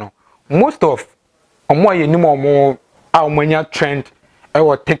entiano most of omo ye ni omo a omanya trend e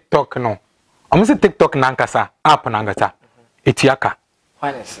wo TikTok no omo say TikTok na nkasa app na nkasa etiaka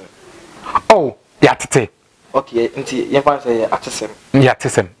finance oh ya tete okay nti ye fan say atesem ya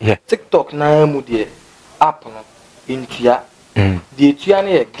tesem yeah TikTok na mu de app no intia the etua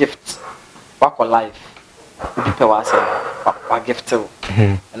na gift wako life ubi pe wa say wa gift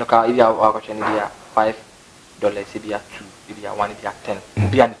eno ka if you are question dia $5 if you are 2 if you are 1 if you are 10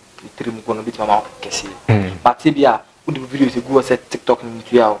 ubi an 3 mu kono bit mama kesi but if you are ubi videos go say TikTok ni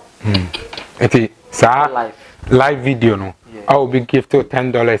intia eti sa live video no I will be gift $10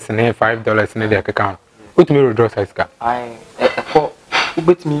 and $5 in the account with me withdraw size ka I for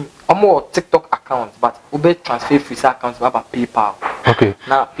ubet me omo TikTok account but ube transfer free account ba PayPal okay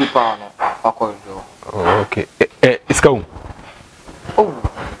na PayPal no akọ do okay it's go oh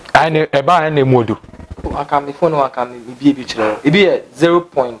ane eba ane modu aka me phone aka me bi kire e bi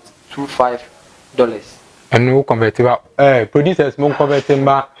 $0.25 and no convertible producers mo converting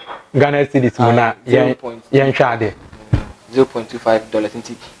ba Ghana cedis mo na yen hwa de $0.25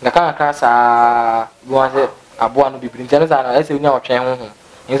 nti ngaka aka sa go wan say abo anu bibiri nti na na ese nya otwen ho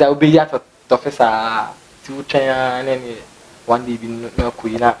nza obi ya to fesa ti otwen na ni one day bi na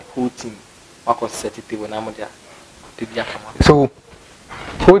koyi na whole team wako set it na mo dia te bia kama so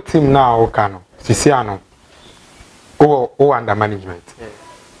whole team now kano sisi ano o under management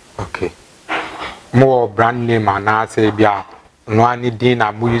okay more brand name and say bia no ani din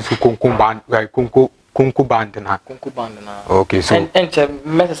na mo use Könko Band Könko Band na okay so and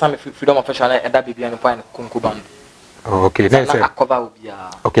message some freedom official na that baby and point Könko Band okay then say cover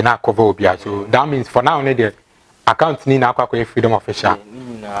obia okay na cover obia so that means for now ne the account ni na akwa freedom official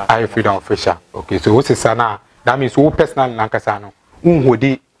I freedom official okay so what is na that means who personal na kasa no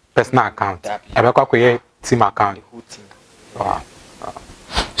unhodi personal account abekwa kwa team account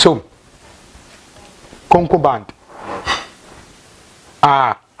so Könko Band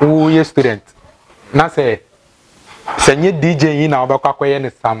who ye student na say senye DJ yi na obekwa kwa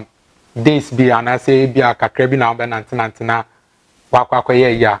ne some days bi ana say bi akakra bi na obe nantina wakwa kwa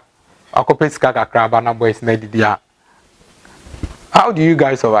ya akopesika kakra ba na boys na didia. How do you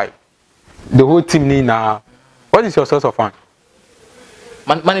guys survive? The whole team ni na what is your source of fund?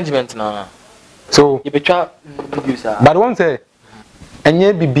 Management na. So you betcha producer. But one say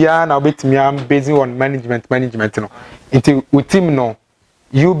enye bibia na obetimi am based on management no. Until with team no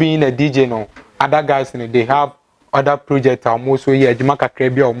you being a DJ no other guys no they have other projects almost so yeah juma kakra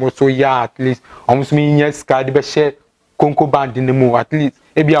bi almost so yeah at least almost me yes ka de be share Könko Band in the mo at least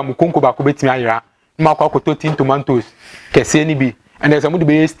ebi am Könko ba ko betimi ayira ma kwa koto tin tomatoes kese ni bi and there's some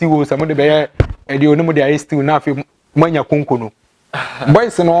be stew some be e oni mo dey stew na afi manya Könko no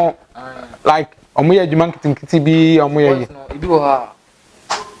boys no like omo ya juma kitikiti bi omo ya yi ibi wo ha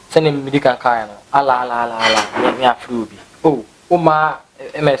sene medical car no ala me afro bi oh o ma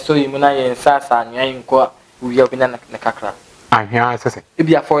me so yi mo na yen sasa nyan nko we obi na kakra ahia sese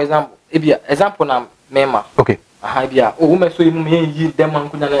ebia for example na mema okay aha bia o me so yi mo yi dem an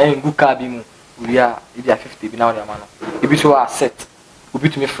kunya na ngu ka bi mu we are ebia 50 bi na o ma no ebi so asset obi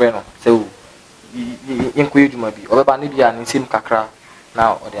to me frɛ no say o yenko eduma bi obeba na bia na sim kakra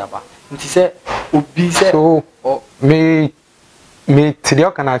na o de aba nti say obi say so me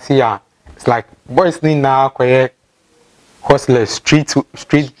today can I see ya it's like boys ni na kwaye hustlers street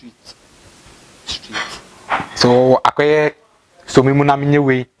so akwaye so me muna menye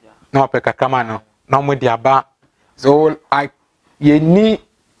we na opeka kama no na mo de aba so like ye ni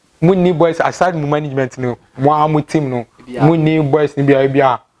muni boys aside mu management no mo amu team no muni boys ni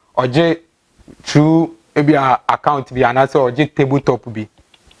bia oje through bia account bi anase oje tabletop bi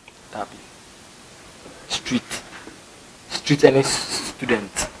street any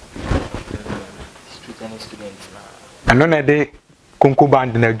student na no na de Könko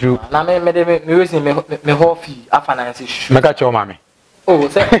Band na ju na me we see me ho fi afanansi shoot mega cho mame Oh,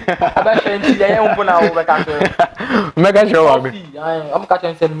 say, about twenty, I am going to Mega sure of me. I'm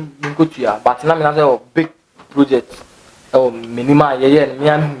catching some good year, but now I'm a big project. Oh, minima,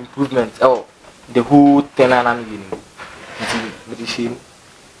 yeah, improvement. Oh, the whole thing I'm getting. Medicine.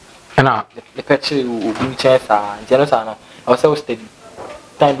 And the picture will be chance and generous. I was so steady.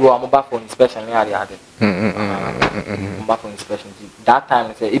 Time do I'm back for inspection. Yeah, back for inspection. That time,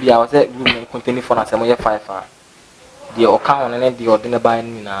 if I was at room containing for us, I'm 5. The account and the ordinary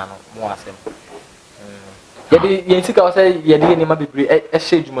buying me now, more as you think I say, you didn't maybe be a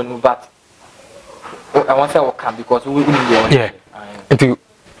shade man, but I want to come because we in the until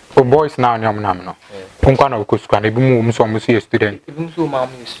boys now, no. Konkwana of course, can be more so a student. Even so, mom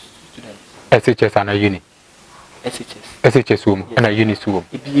is student. SHS and a uni. SHS room and a uni room.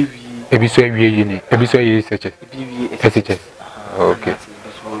 Ebi so uni. Ebi so SHS. Okay.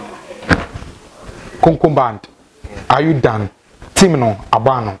 Könko Band. Are you done? Timno,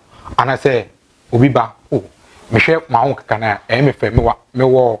 Abano, and I say, Ubiba, oh, Michelle, my own canal, me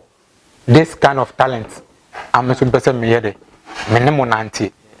war this kind of talent. I'm a super person, me yede, Menemo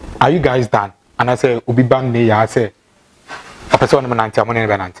Nanti. Are you guys done? And I say, Ubiba, ne, I say, a person of Nanti, I'm only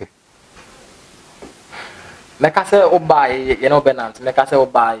Benanti. Make I say, oh, buy, you know, Benant, make I say, oh,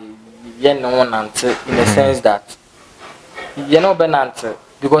 buy, you know, Nanti, in the sense that, you know, Benant,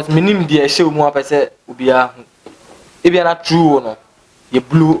 because minim the show more, I say, Ubia. If you're not true, no, you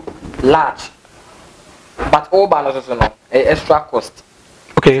blue large, but all banners also no, extra cost.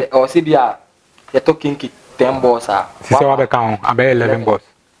 Okay. Or see, you're talking 10 balls. This is what I count. I bet 11 balls.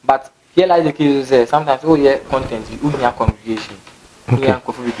 But here, like the kids sometimes, oh yeah, content, you have congregation. You have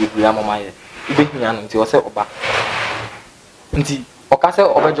coffee with the Yamama. You make me until you say, Oba. Until Okasa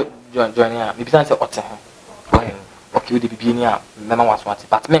over joining, maybe I say, okay, with the beginning, Mamma was watching,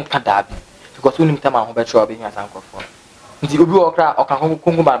 but men can't die. Because we need to have a better being as uncle for. The Ubu Okra or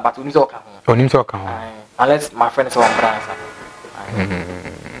Könko Band, but we need to unless my friend is on branch.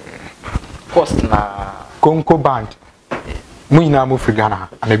 Cost na Könko Band. We now move to Ghana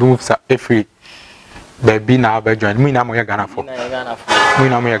and maybe move every baby now by join. We now more Ghana for. We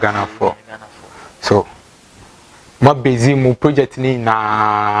now more Ghana for. So, my busy mo project ni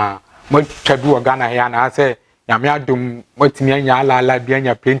na mo chadu Ghana here na say. Yamia dum what me anya la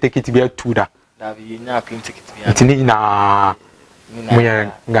bia plane ticket be to da. Da bi nya plane ticket bia. Ntini na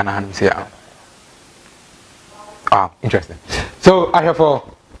me Ghana han say. Ah, interesting. So I have for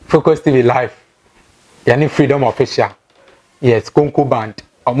Focus TV Live. Yani Freedom Official. Yes, Könko Band.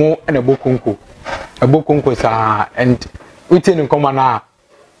 Omo and a book Könko. A book Könko sa and within in common now.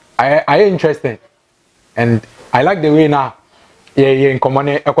 I interested. And I like the way now. Yeah, in common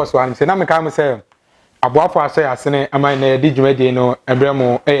ekoswan. Say na me come say Abuafo asay asene amai na di dwumade no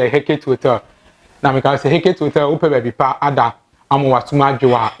ebremo Heket Hotel na me ka say Heket Hotel ope baby pa ada amwatuma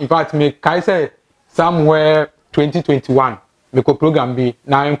adwa in fact me kai say somewhere 2021 me ko program bi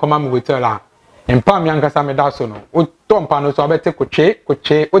na enkoma me hotel a empa me ankasa me da so no o tompa no so abete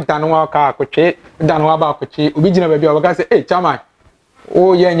koche o danwa ka koche danwa ba koche obi gina baby o ka say chairman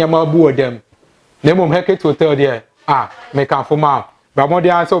o ye nyama bu odem na mom Heket Hotel there me kan foma ba mo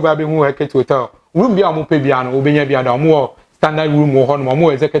dia so ba be hu Heket Hotel room bia mo pe bia no obenya bia da mo standard room ho no mo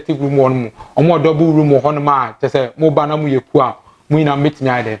executive room ho no mo double room ho no ma te say mo ba na mo yeku a mo ina meet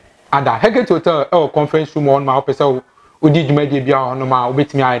nya de ada Heket Hotel conference room ho no ma o pese o di dwumade bia ho no ma o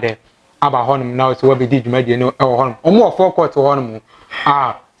betimi ai de aba ho no na so we be di dwumade no ho no mo forecourt ho no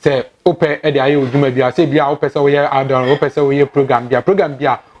say ope e de aye odwuma bia say bia o pese we ye adon o pese we ye program bia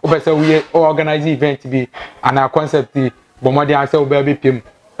o pese we ye organize event bi ana concept bi bomode an say o be pim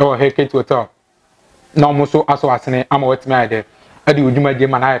Heket Hotel no mo so aso asene ama wetimi ade ade odwumade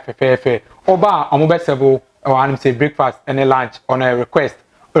ma na fefefe oba amobe serve am say breakfast and lunch on a request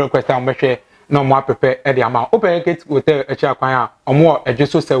am be hwe no mo prepare ade ama open Heket Hotel echi akwan a omo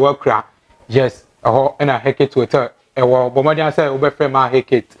ejeso se wakra yes ho na Heket Hotel ewo bomadi say obe free ma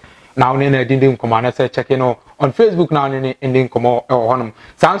Heket now na dindin nkoma na say check no on Facebook now ni ending nkoma honum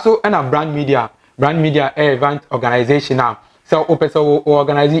sanso na brand media event organization now so o pese o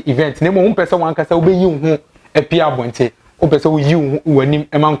organize event na mo pese wan kasa o be yi hu epia bonte o pese o yi hu wanim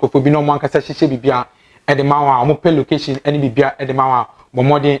e man kofo bi no mo kasa hihye bibia e de ma wa mo pe location ene bibia e de ma wa bo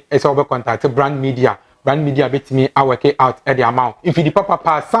modern e so be contact brand media betimi a work out e de amount if the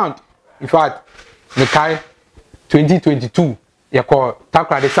papa sound in fact me kai 2022 ye call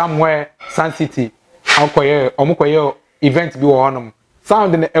takra de somewhere Sun City akoye omokoye event bi wo honum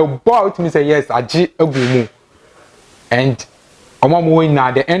sound in a boy to me say yes agi agumu and omo na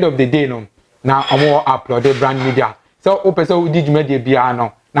at the end of the day no na omo upload the brand media so o pese o di dwumade bia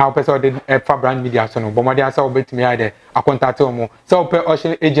no now person the for brand media so no but mo dey answer obetimi ade akontate omo so pe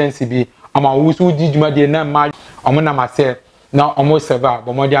ocean agency bi ama wo so di djuma de na ma omo na ma se na omo server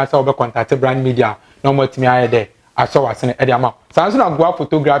but mo dey answer obe contact brand media na mo timi ade aso wasene e dey ama sanso na go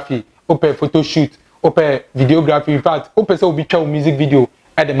photography open photo shoot open videography in fact open so obi twa music video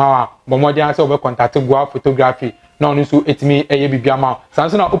e dey ma but mo dey answer obe contact go photography na onu so etimi eye bibia ma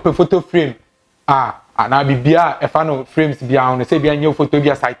sanso na open photo frame na bibia e fa no frames bia on say bia new photo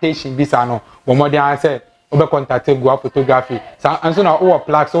bia citation bi sa no but mo dey answer obe contact go photography sanso na o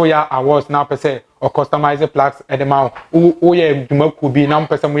plaques o ya awards na person or customize plaques e dey ma o ya dumaku bi na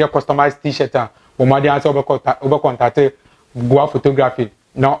person mo ya customize t-shirt but mo dey answer obe contact go photography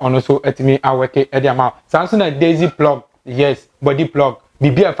no ono so etimi aweke e dey ma sanso na daisy plug yes body plug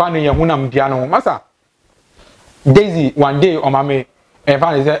bibia fa no ye hunam bia no masa Daisy one day on my me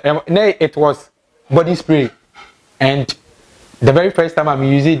it was body spray and the very first time I'm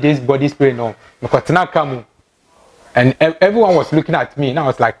using this body spray no because now come and everyone was looking at me and I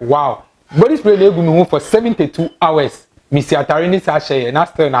was like wow body spray they go me for 72 hours me see atarini sachet and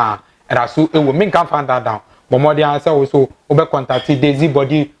still na and I so it will make can find that down but more the answer also obe contact Daisy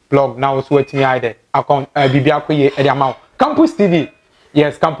body plug now also with me ide account bibia ko ye e amount Campus TV.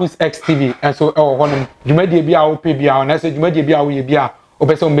 Yes, Campus X TV and so honum jumadi bia o pe bia na so jumadi bia we bia o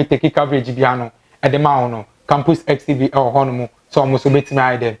be so me take coverage bia no e de ma no Campus X TV honum so mo so betimi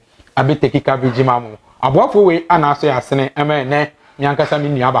ide abi take coverage ma mo aboafo we ana so ya sene e me ne nyankasa mi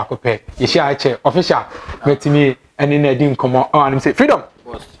nua ba ko pe ye share che official betimi ene na di nkomo anim say freedom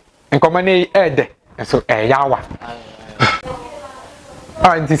nkomo ne e de so e yawa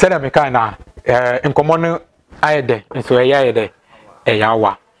nti say me kan na nkomo no aide so e ya ide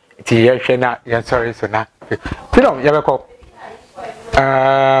eyawa ti ye hwe na ye sorry so na freedom ye beko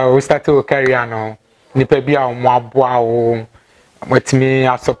we start to carry on nipa bia o mo aboa o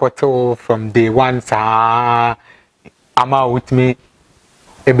wetimi a support from day one sa ama wetimi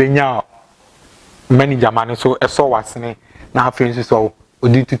ebenya manager man so eso wasene na afin so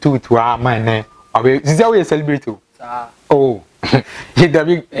odi tutu to ama ne obe ziza we celebrate o oh ye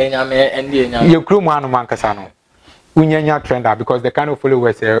dabi enyame endi enyame ye kru mu anu man kasa no unyanya trender because the kind of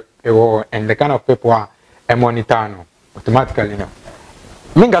followers and the kind of people are monitor no automatically no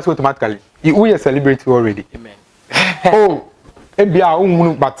mingas automatically you are celebrity already amen oh ebia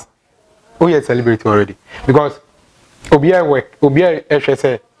unhunu but we are celebrity already because obia work obia ehwe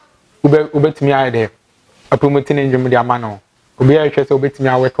say obetimi aye there promoting engine the amano obia ehwe say obetimi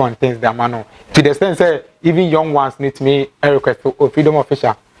aye work on things the amano to the extent say even young ones need me a request for freedom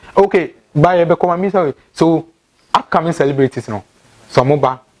official okay buy be come me so upcoming celebrities no so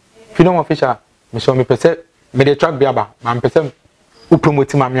moba freedom official me show me pese me the track biaba man pese u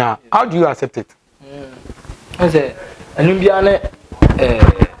promote ma me how do you accept it I say enu bia na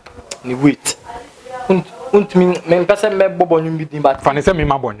ni wait me pese me bobo nyum bi din but fane say me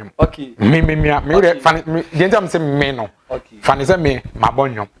ma bonyum okay me fane the time say me no okay fane say me ma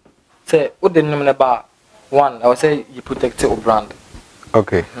bonyum say o de nyum na ba one I would say you protect your brand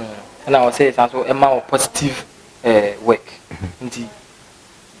okay and I would say it's also a more positive work. Nti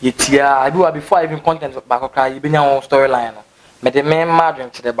yetia I do before even content back okay you be your storyline no me the main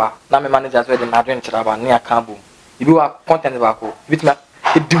margin to the ba na me manager so the margin to the ba near cambo you do content back bit me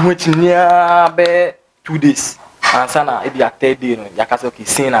e di much near be 2 days answer na e be a third day no yakase okay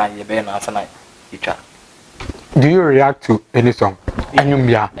sin na ye be no answer na itwa. Do you react to any song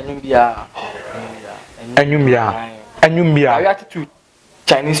anyumbia I react to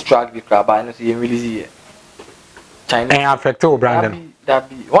Chinese track the crab I know see release here Chinese and affect your brand that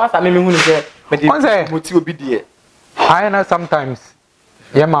be once I mean who say me the motive obi there I know sometimes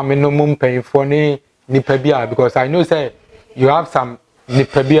yeah ma me no mum pay for ni bia because I know say you have some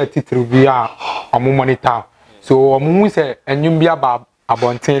nipa bia titru bia omo monitor so omo say enyumbia ba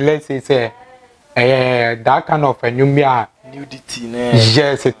abonten let's say that kind of enyumbia nudity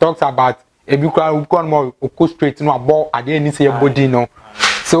yes it talks about if you can more go straight no about at the end say your body no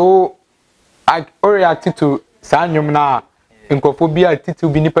so I reacted to sanyum na enkophobia titu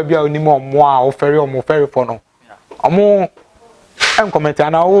bi nipa bia onimo omo a ofere for no omo en comment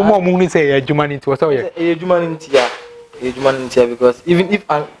na omo ni say adwumaninti wo say adwumaninti because even if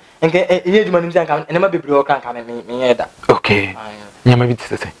adwumaninti an enema bebre o kan me yeda okay nyama bi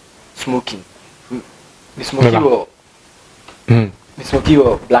tse smoking me smoky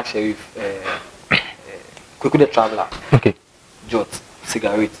or black sheriff Könko the traveler okay jot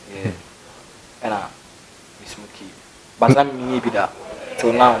cigarette and me smoky but I'm me be that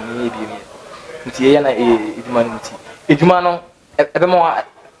so now me be me nti na eduma no ebe mo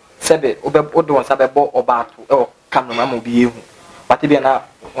sebe odo won sabe bo oba to camera ma mo bi ehu but be na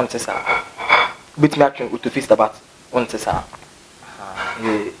on tesa. Bit me action to fist about on tesa.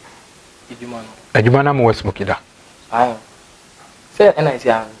 Adwuma na mo smoky da. Aye. Say and I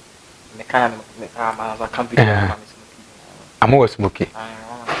say me can can be I'm smoky.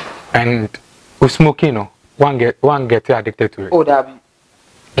 And smoky no one get addicted to it. Oh that be.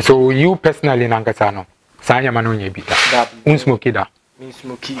 So you personally nankasa no. Sanya mano nye bi da. Smoky da. Me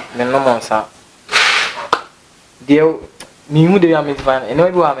smoky me no more sa. Dear me who they are me fan and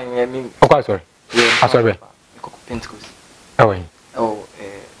no do am me. Okay sorry. Yeah. Sorry. Koko Pentecost. Oh.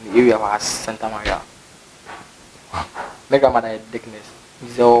 The area was Santa Maria. Mega man dickness.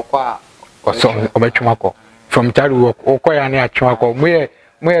 Is all qua or so obechumako. From childhood okoya ne achumako.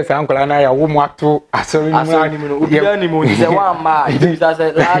 Moye sa uncle na ya wo mo ato asori ni mu. Obi ni mu say one ma. It is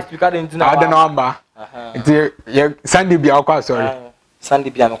last week I didn't know. I don't know amba. It Sunday bia okwa sorry. Sunday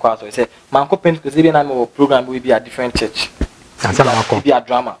bia me kwa sorry. Say man ko Pentecost be na me program we be a different church. Answer na ko. Be a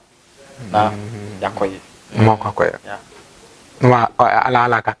drama. Na yakoye. Mo kwakoye. Yeah. No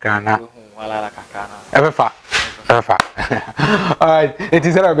ala kakana. Ever alright, it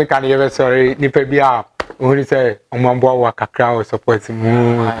is a bit can you ever sorry nipa bia who say omambo wa kakra or support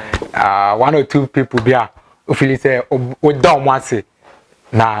mu one or two people bia who feel say o don want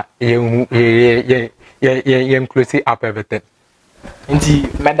na ye inclusive up everything.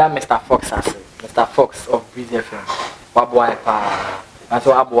 Indeed, Madam Mr. Fox as Mr. Fox of Breezy FM. Waboy pa. And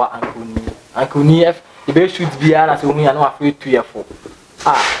so Abwa Uncle Ni F the best shoot be and so me are not afraid to year for.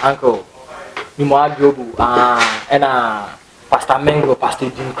 Uncle. Ni mo adrobu and Pastor Mengo, Pastor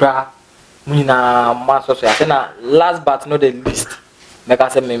Jinkra, Munina Master. I say na last but not the least. Like I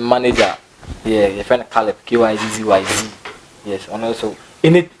say my manager. Yeah, your friend Caleb KYZYZ. Yes, and also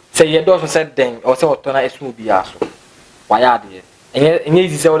in it say you don't said then or say what na esmu bi aso. Why are there? And you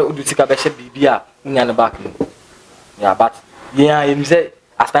say what do sika be she bibia unya na back. Yeah, but yeah, him say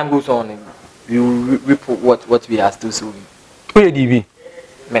as time goes on we put what we are still soon. Who you DB?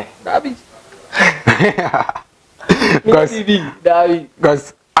 Me, Dabi.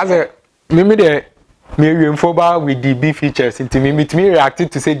 Because as a me info with DB features into me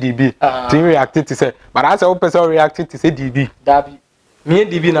reacted to say DB. To me reacted to say, but as a person reacted to say DB. Dabi. Me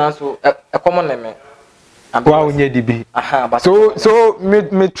DB now so a common name. Wow, near DB. So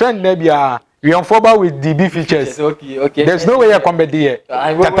me trend maybe we unfold with DB features. Okay. There's no way I come back here.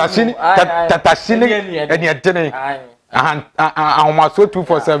 Tatashini and your dinner. And almost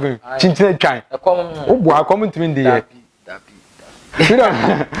 247. Chinchine chine. Oh, I come to me the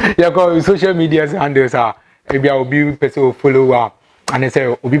you go social media handles are maybe I'll be person follow and they say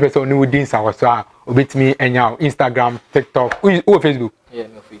Obi person who didn't our Obi to me and now Instagram, TikTok, or Facebook. Yeah,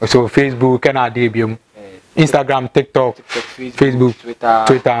 no Facebook. So Facebook can add DBM. Instagram, TikTok, Facebook,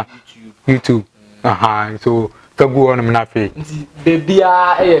 Twitter, YouTube. So go on Mnafe. Baby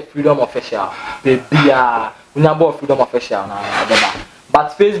a freedom official. Baby a we freedom official na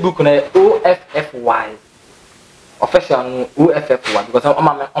but Facebook na OFFY. Official OFFY because on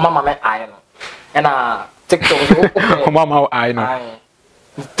my I know. And TikTok on my I know.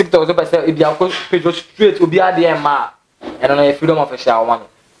 TikTok so say if you page straight obi there ma and on freedom official one.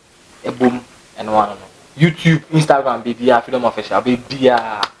 A boom and one. YouTube, Instagram, baby, freedom official, baby,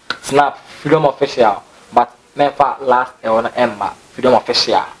 Snap, freedom official, but never last on Emma, freedom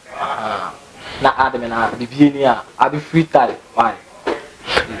official. Na admin na baby I be free time. Why?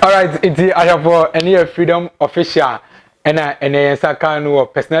 Alright, I have any freedom official and a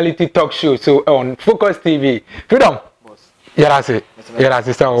kind personality talk show so on Focus TV. Freedom. Yeah, that's it.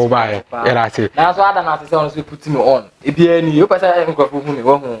 So bye. Yeah, that's it. That's why I don't know to put me on. If you any, you pass a microphone for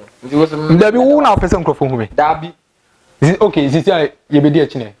me. There be one person microphone for me. Dabi. Okay, this is you be there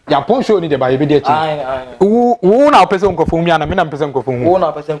chine. Ya pon show ni de ba you be there chine. Aye. Who na person microphone me and me na person microphone. Who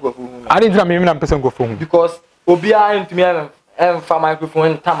na person microphone. I didn't me na person microphone because obi a into me for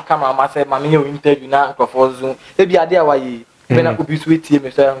microphone tam camera ma say ma me interview na microphone zoom. E bi ade a wa yi. Me na obi so tie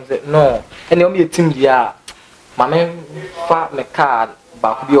me say no. And o me team dia. Mama fa me card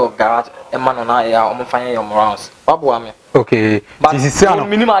back be of garage e man na ya o mo fanya your rounds wabo am okay this is say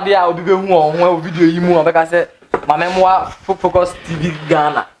minimum dey obi be hu on video yi mu o be ka say mama mo Focus TV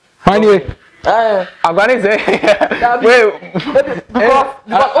Ghana anyway agane say wait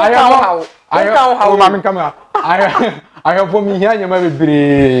I mama come here I have for me here nyama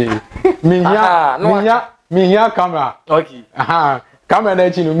bebre me here camera okay camera na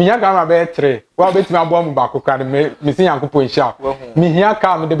echi no me here camera be 3 wa betimi abo mu ba kokra me sin yankopon sha me here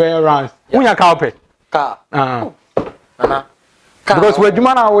cam de be rounds unya ka ope car because we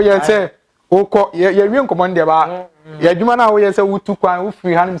adwuma na wo ye say wo ye wi nkomon de ba ye adwuma na wo ye say wutu kwan wo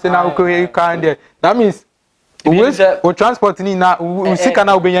free hanim say na wo ko ye kan de that means o transport ni na o sika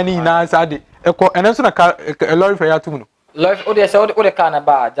na obenya ni na sade ene so na lorry fare atum no lorry o de say o de car na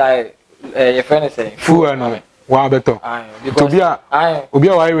ba jai your friend is saying fuel no wa beto to be obi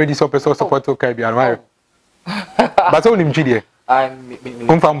a why ready so person support o kai bia no but o nim chide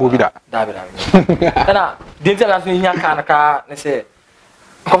me fam bo bi da na dinti na so nya car na ka ne say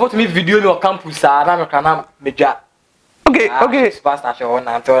ko to me video no campus na me kana meja okay superstar show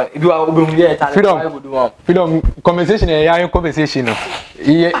na to ibi wa obi hu ye freedom conversation ya conversation no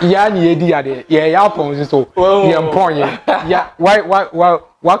ya ni edi ya de ya pon so ye mpon ye ya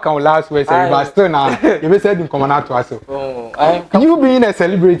why can last we say but still now you be said in common to us you being a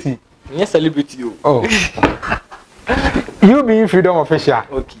celebrity oh you being freedom official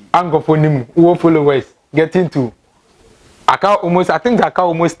okay and go for nim who followers getting to I think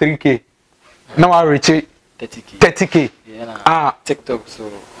almost 3K now I reach 30K. Yeah, TikTok so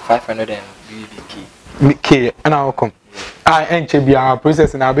 500k and I'll come. And be our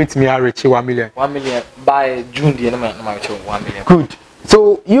process and I'll bet me I reach 1 million. 1 million by June the enemy no reach 1 million. Good.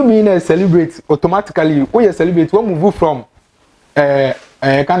 So you mean a celebrate automatically when you celebrate what move from can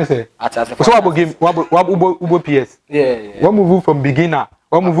I say? So what game what PS? Yeah. What move from beginner?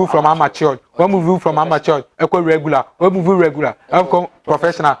 What move from amateur? What move from amateur? Equal regular? What move regular? Equal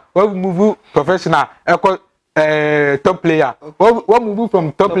professional? What move professional? Equal top player. What move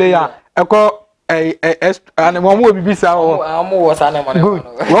from top player? Equal and one more be so. Good.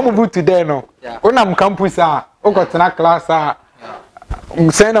 What move today no? When I'm campus o got na class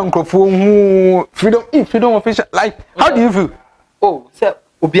send uncle who freedom official like how do you feel? Oh, say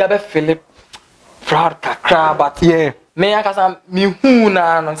obi abe Philip proud kakra but yeah. Me akasa mi hu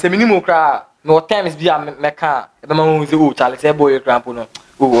na no se minimo kra no times bia me ka e be ma hu se o Charlie say boy crampo no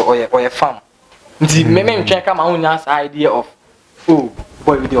o ye fam nti me ntwen ka ma hu nya idea of oh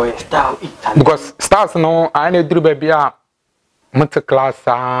boy with your style because stars no I need do baby a mut class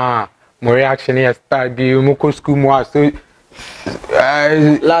mo reaction here style bi mo ko school mo so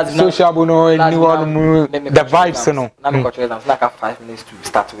social no anyone the vibes no na me go tell them like 5 minutes to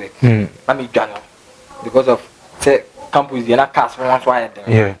start work na me dwan because of say campus the na cast for one why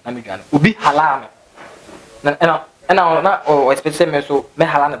there na me dwan obi hala me na o especially me so me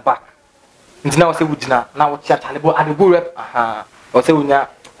hala na back nti na o say wudina na wo tia talebo adego rep o say unya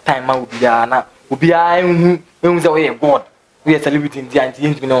time ma obi ya na obi a ehun say o ye god we celebrity nti anti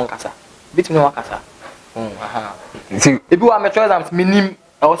yin me no kasa bit me no kasa see ebi wa me choice am minim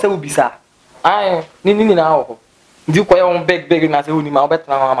o say ubisa ai ni na o ndi ko ya beg na say uni ma bet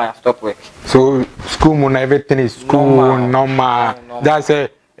na ma stop work so school mo na everything is school normal that's a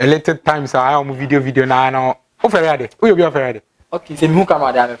little times I am video na no o ferade o yo bi o ferade okay say me who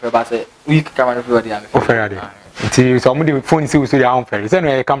camera dey am fer ba say we camera fer dey am o ferade nti so mo dey phone see we so dey am fer say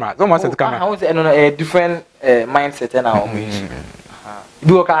no camera so mo set camera how say no a different mindset na o mo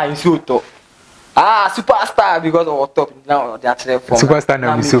ibi o ka insi to superstar because of top now they actually from superstar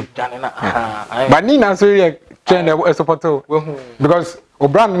na be so but ni na so you trend e support because o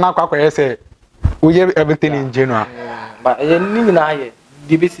brand na kwakwa say we everything in general but ni na ye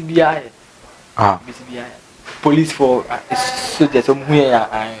the BCBI BCBI police for so there's some here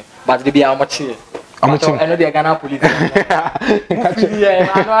but they be how much here I know they Ghana police yeah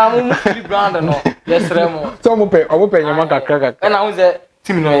I know I'm brand no yes remo so mo pe nyama kakra and I was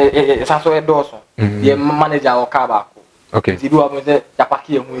team no so e do so the manager o ka ba ko okay ti do am say ya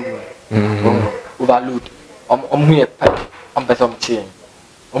paki hu overload hu ye pe am be some change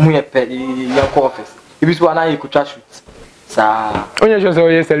hu ye pe ya ko office ibi so na you could shoot sa onye so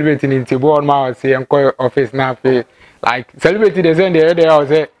say celebrating in table on my say enko office na fe like celebrating the send the day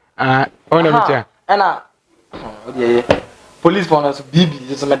say on me cha ana yeah police for us bibi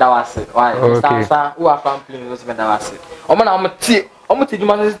just me da wase why sa who are from plane just me da wase omo na omo ti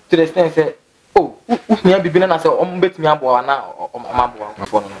juma to the extent say oh me bibi na say omo betimi abo na omo abo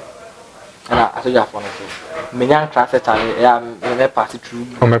for no na asoja for no me nyan class chale ya me pass through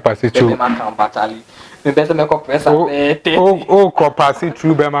me pass through me camp batali me better me compress ko pass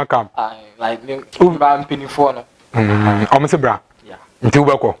through be ma camp like me ba mpini for no omo se bra yeah nti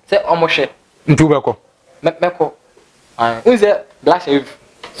ubeko say omo hwe nti ubeko meko who's that black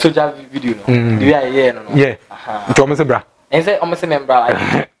soldier video no the way I hear no yeah nti omo se bra and say omo se member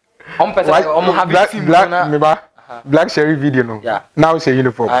like omo person omo have team black me ba black sheriff video no now she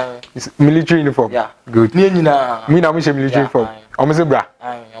uniform it's military uniform yeah good ni nyina me na mo she military uniform omo se bra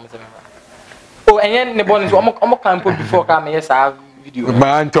omo se member oh and ne bonus omo camp before ka me yes video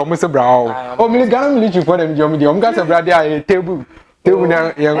man nti omo se bra oh military for them jom omo ka se bra there table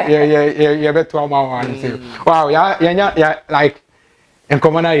na ya beto ama say wow ya like in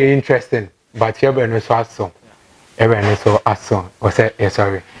common are interesting but here be no so aso everyone so aso or say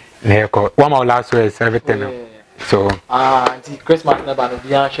sorry na eko one more last words everything so the Christmas na ba no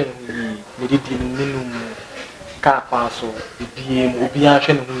bia hwe no yi me di ninu ka kwaso biem obi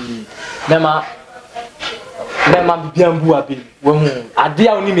hwe no yi mema bia mbu abi wo hu ade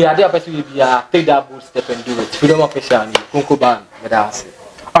a oni me ade a person we bia take that bold step and do it freedom official ni Könko Band medasi.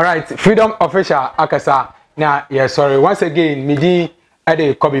 All right, freedom official akasa na sorry once again me di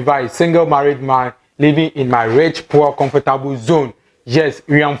Ade Kobe Band, single married man living in my rich, poor, comfortable zone. Yes,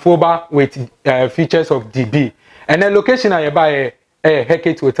 Riamfoba with features of DB. And the location I buy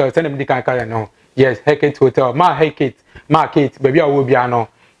Hecate Hotel. Send them the can no. Yes, Hecate Hotel. Ma Hecate, baby I will be ano.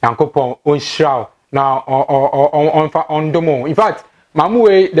 Yankopon on shroud. Now on domo. In fact,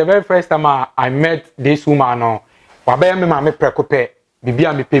 Mamu the very first time I met this woman no. Wabaya me mama prekope.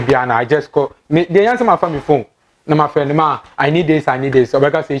 Bibia me pebiana. I just call me. They answer my family phone. No, my friend, I need this. So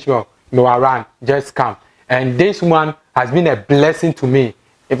because say sure, no around, just come. And this one has been a blessing to me.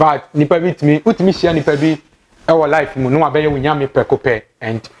 In fact, nipa bi to me, utimi share nipa bi our life mu no abeye wunya me prekope.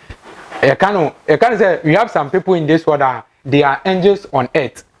 And I can say we have some people in this world that they are angels on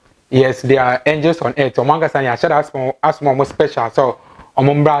earth. Yes, they are angels on earth. Omanga san ya share as more special. So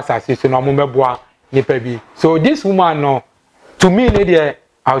omombra asase so no omomeboa nipa bi. So this woman no to me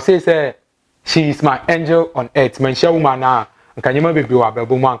I would say she is my angel on earth. Man, she woman na nkanyema baby wa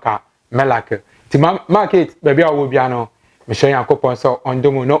bebo manka melake. Ti market baby a wo bia no. Me show Yankopon so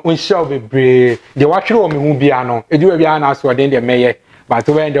ondomo no unshow bebre. De watchre o me hu bia no. Edu bia na so den de meye. But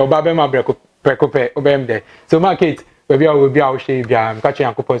when the oba be ma prekope obem de. So market baby a wo bia wo hwe bia. Me ka che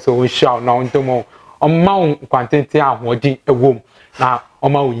Yankopon so unshow na ondomo. Omma kwantente ahodi ewom. Na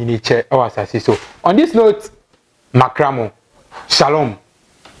omma wo yini che e wasase so. On this note, makramo. Shalom.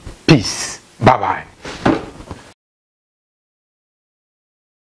 Peace. Bye-bye.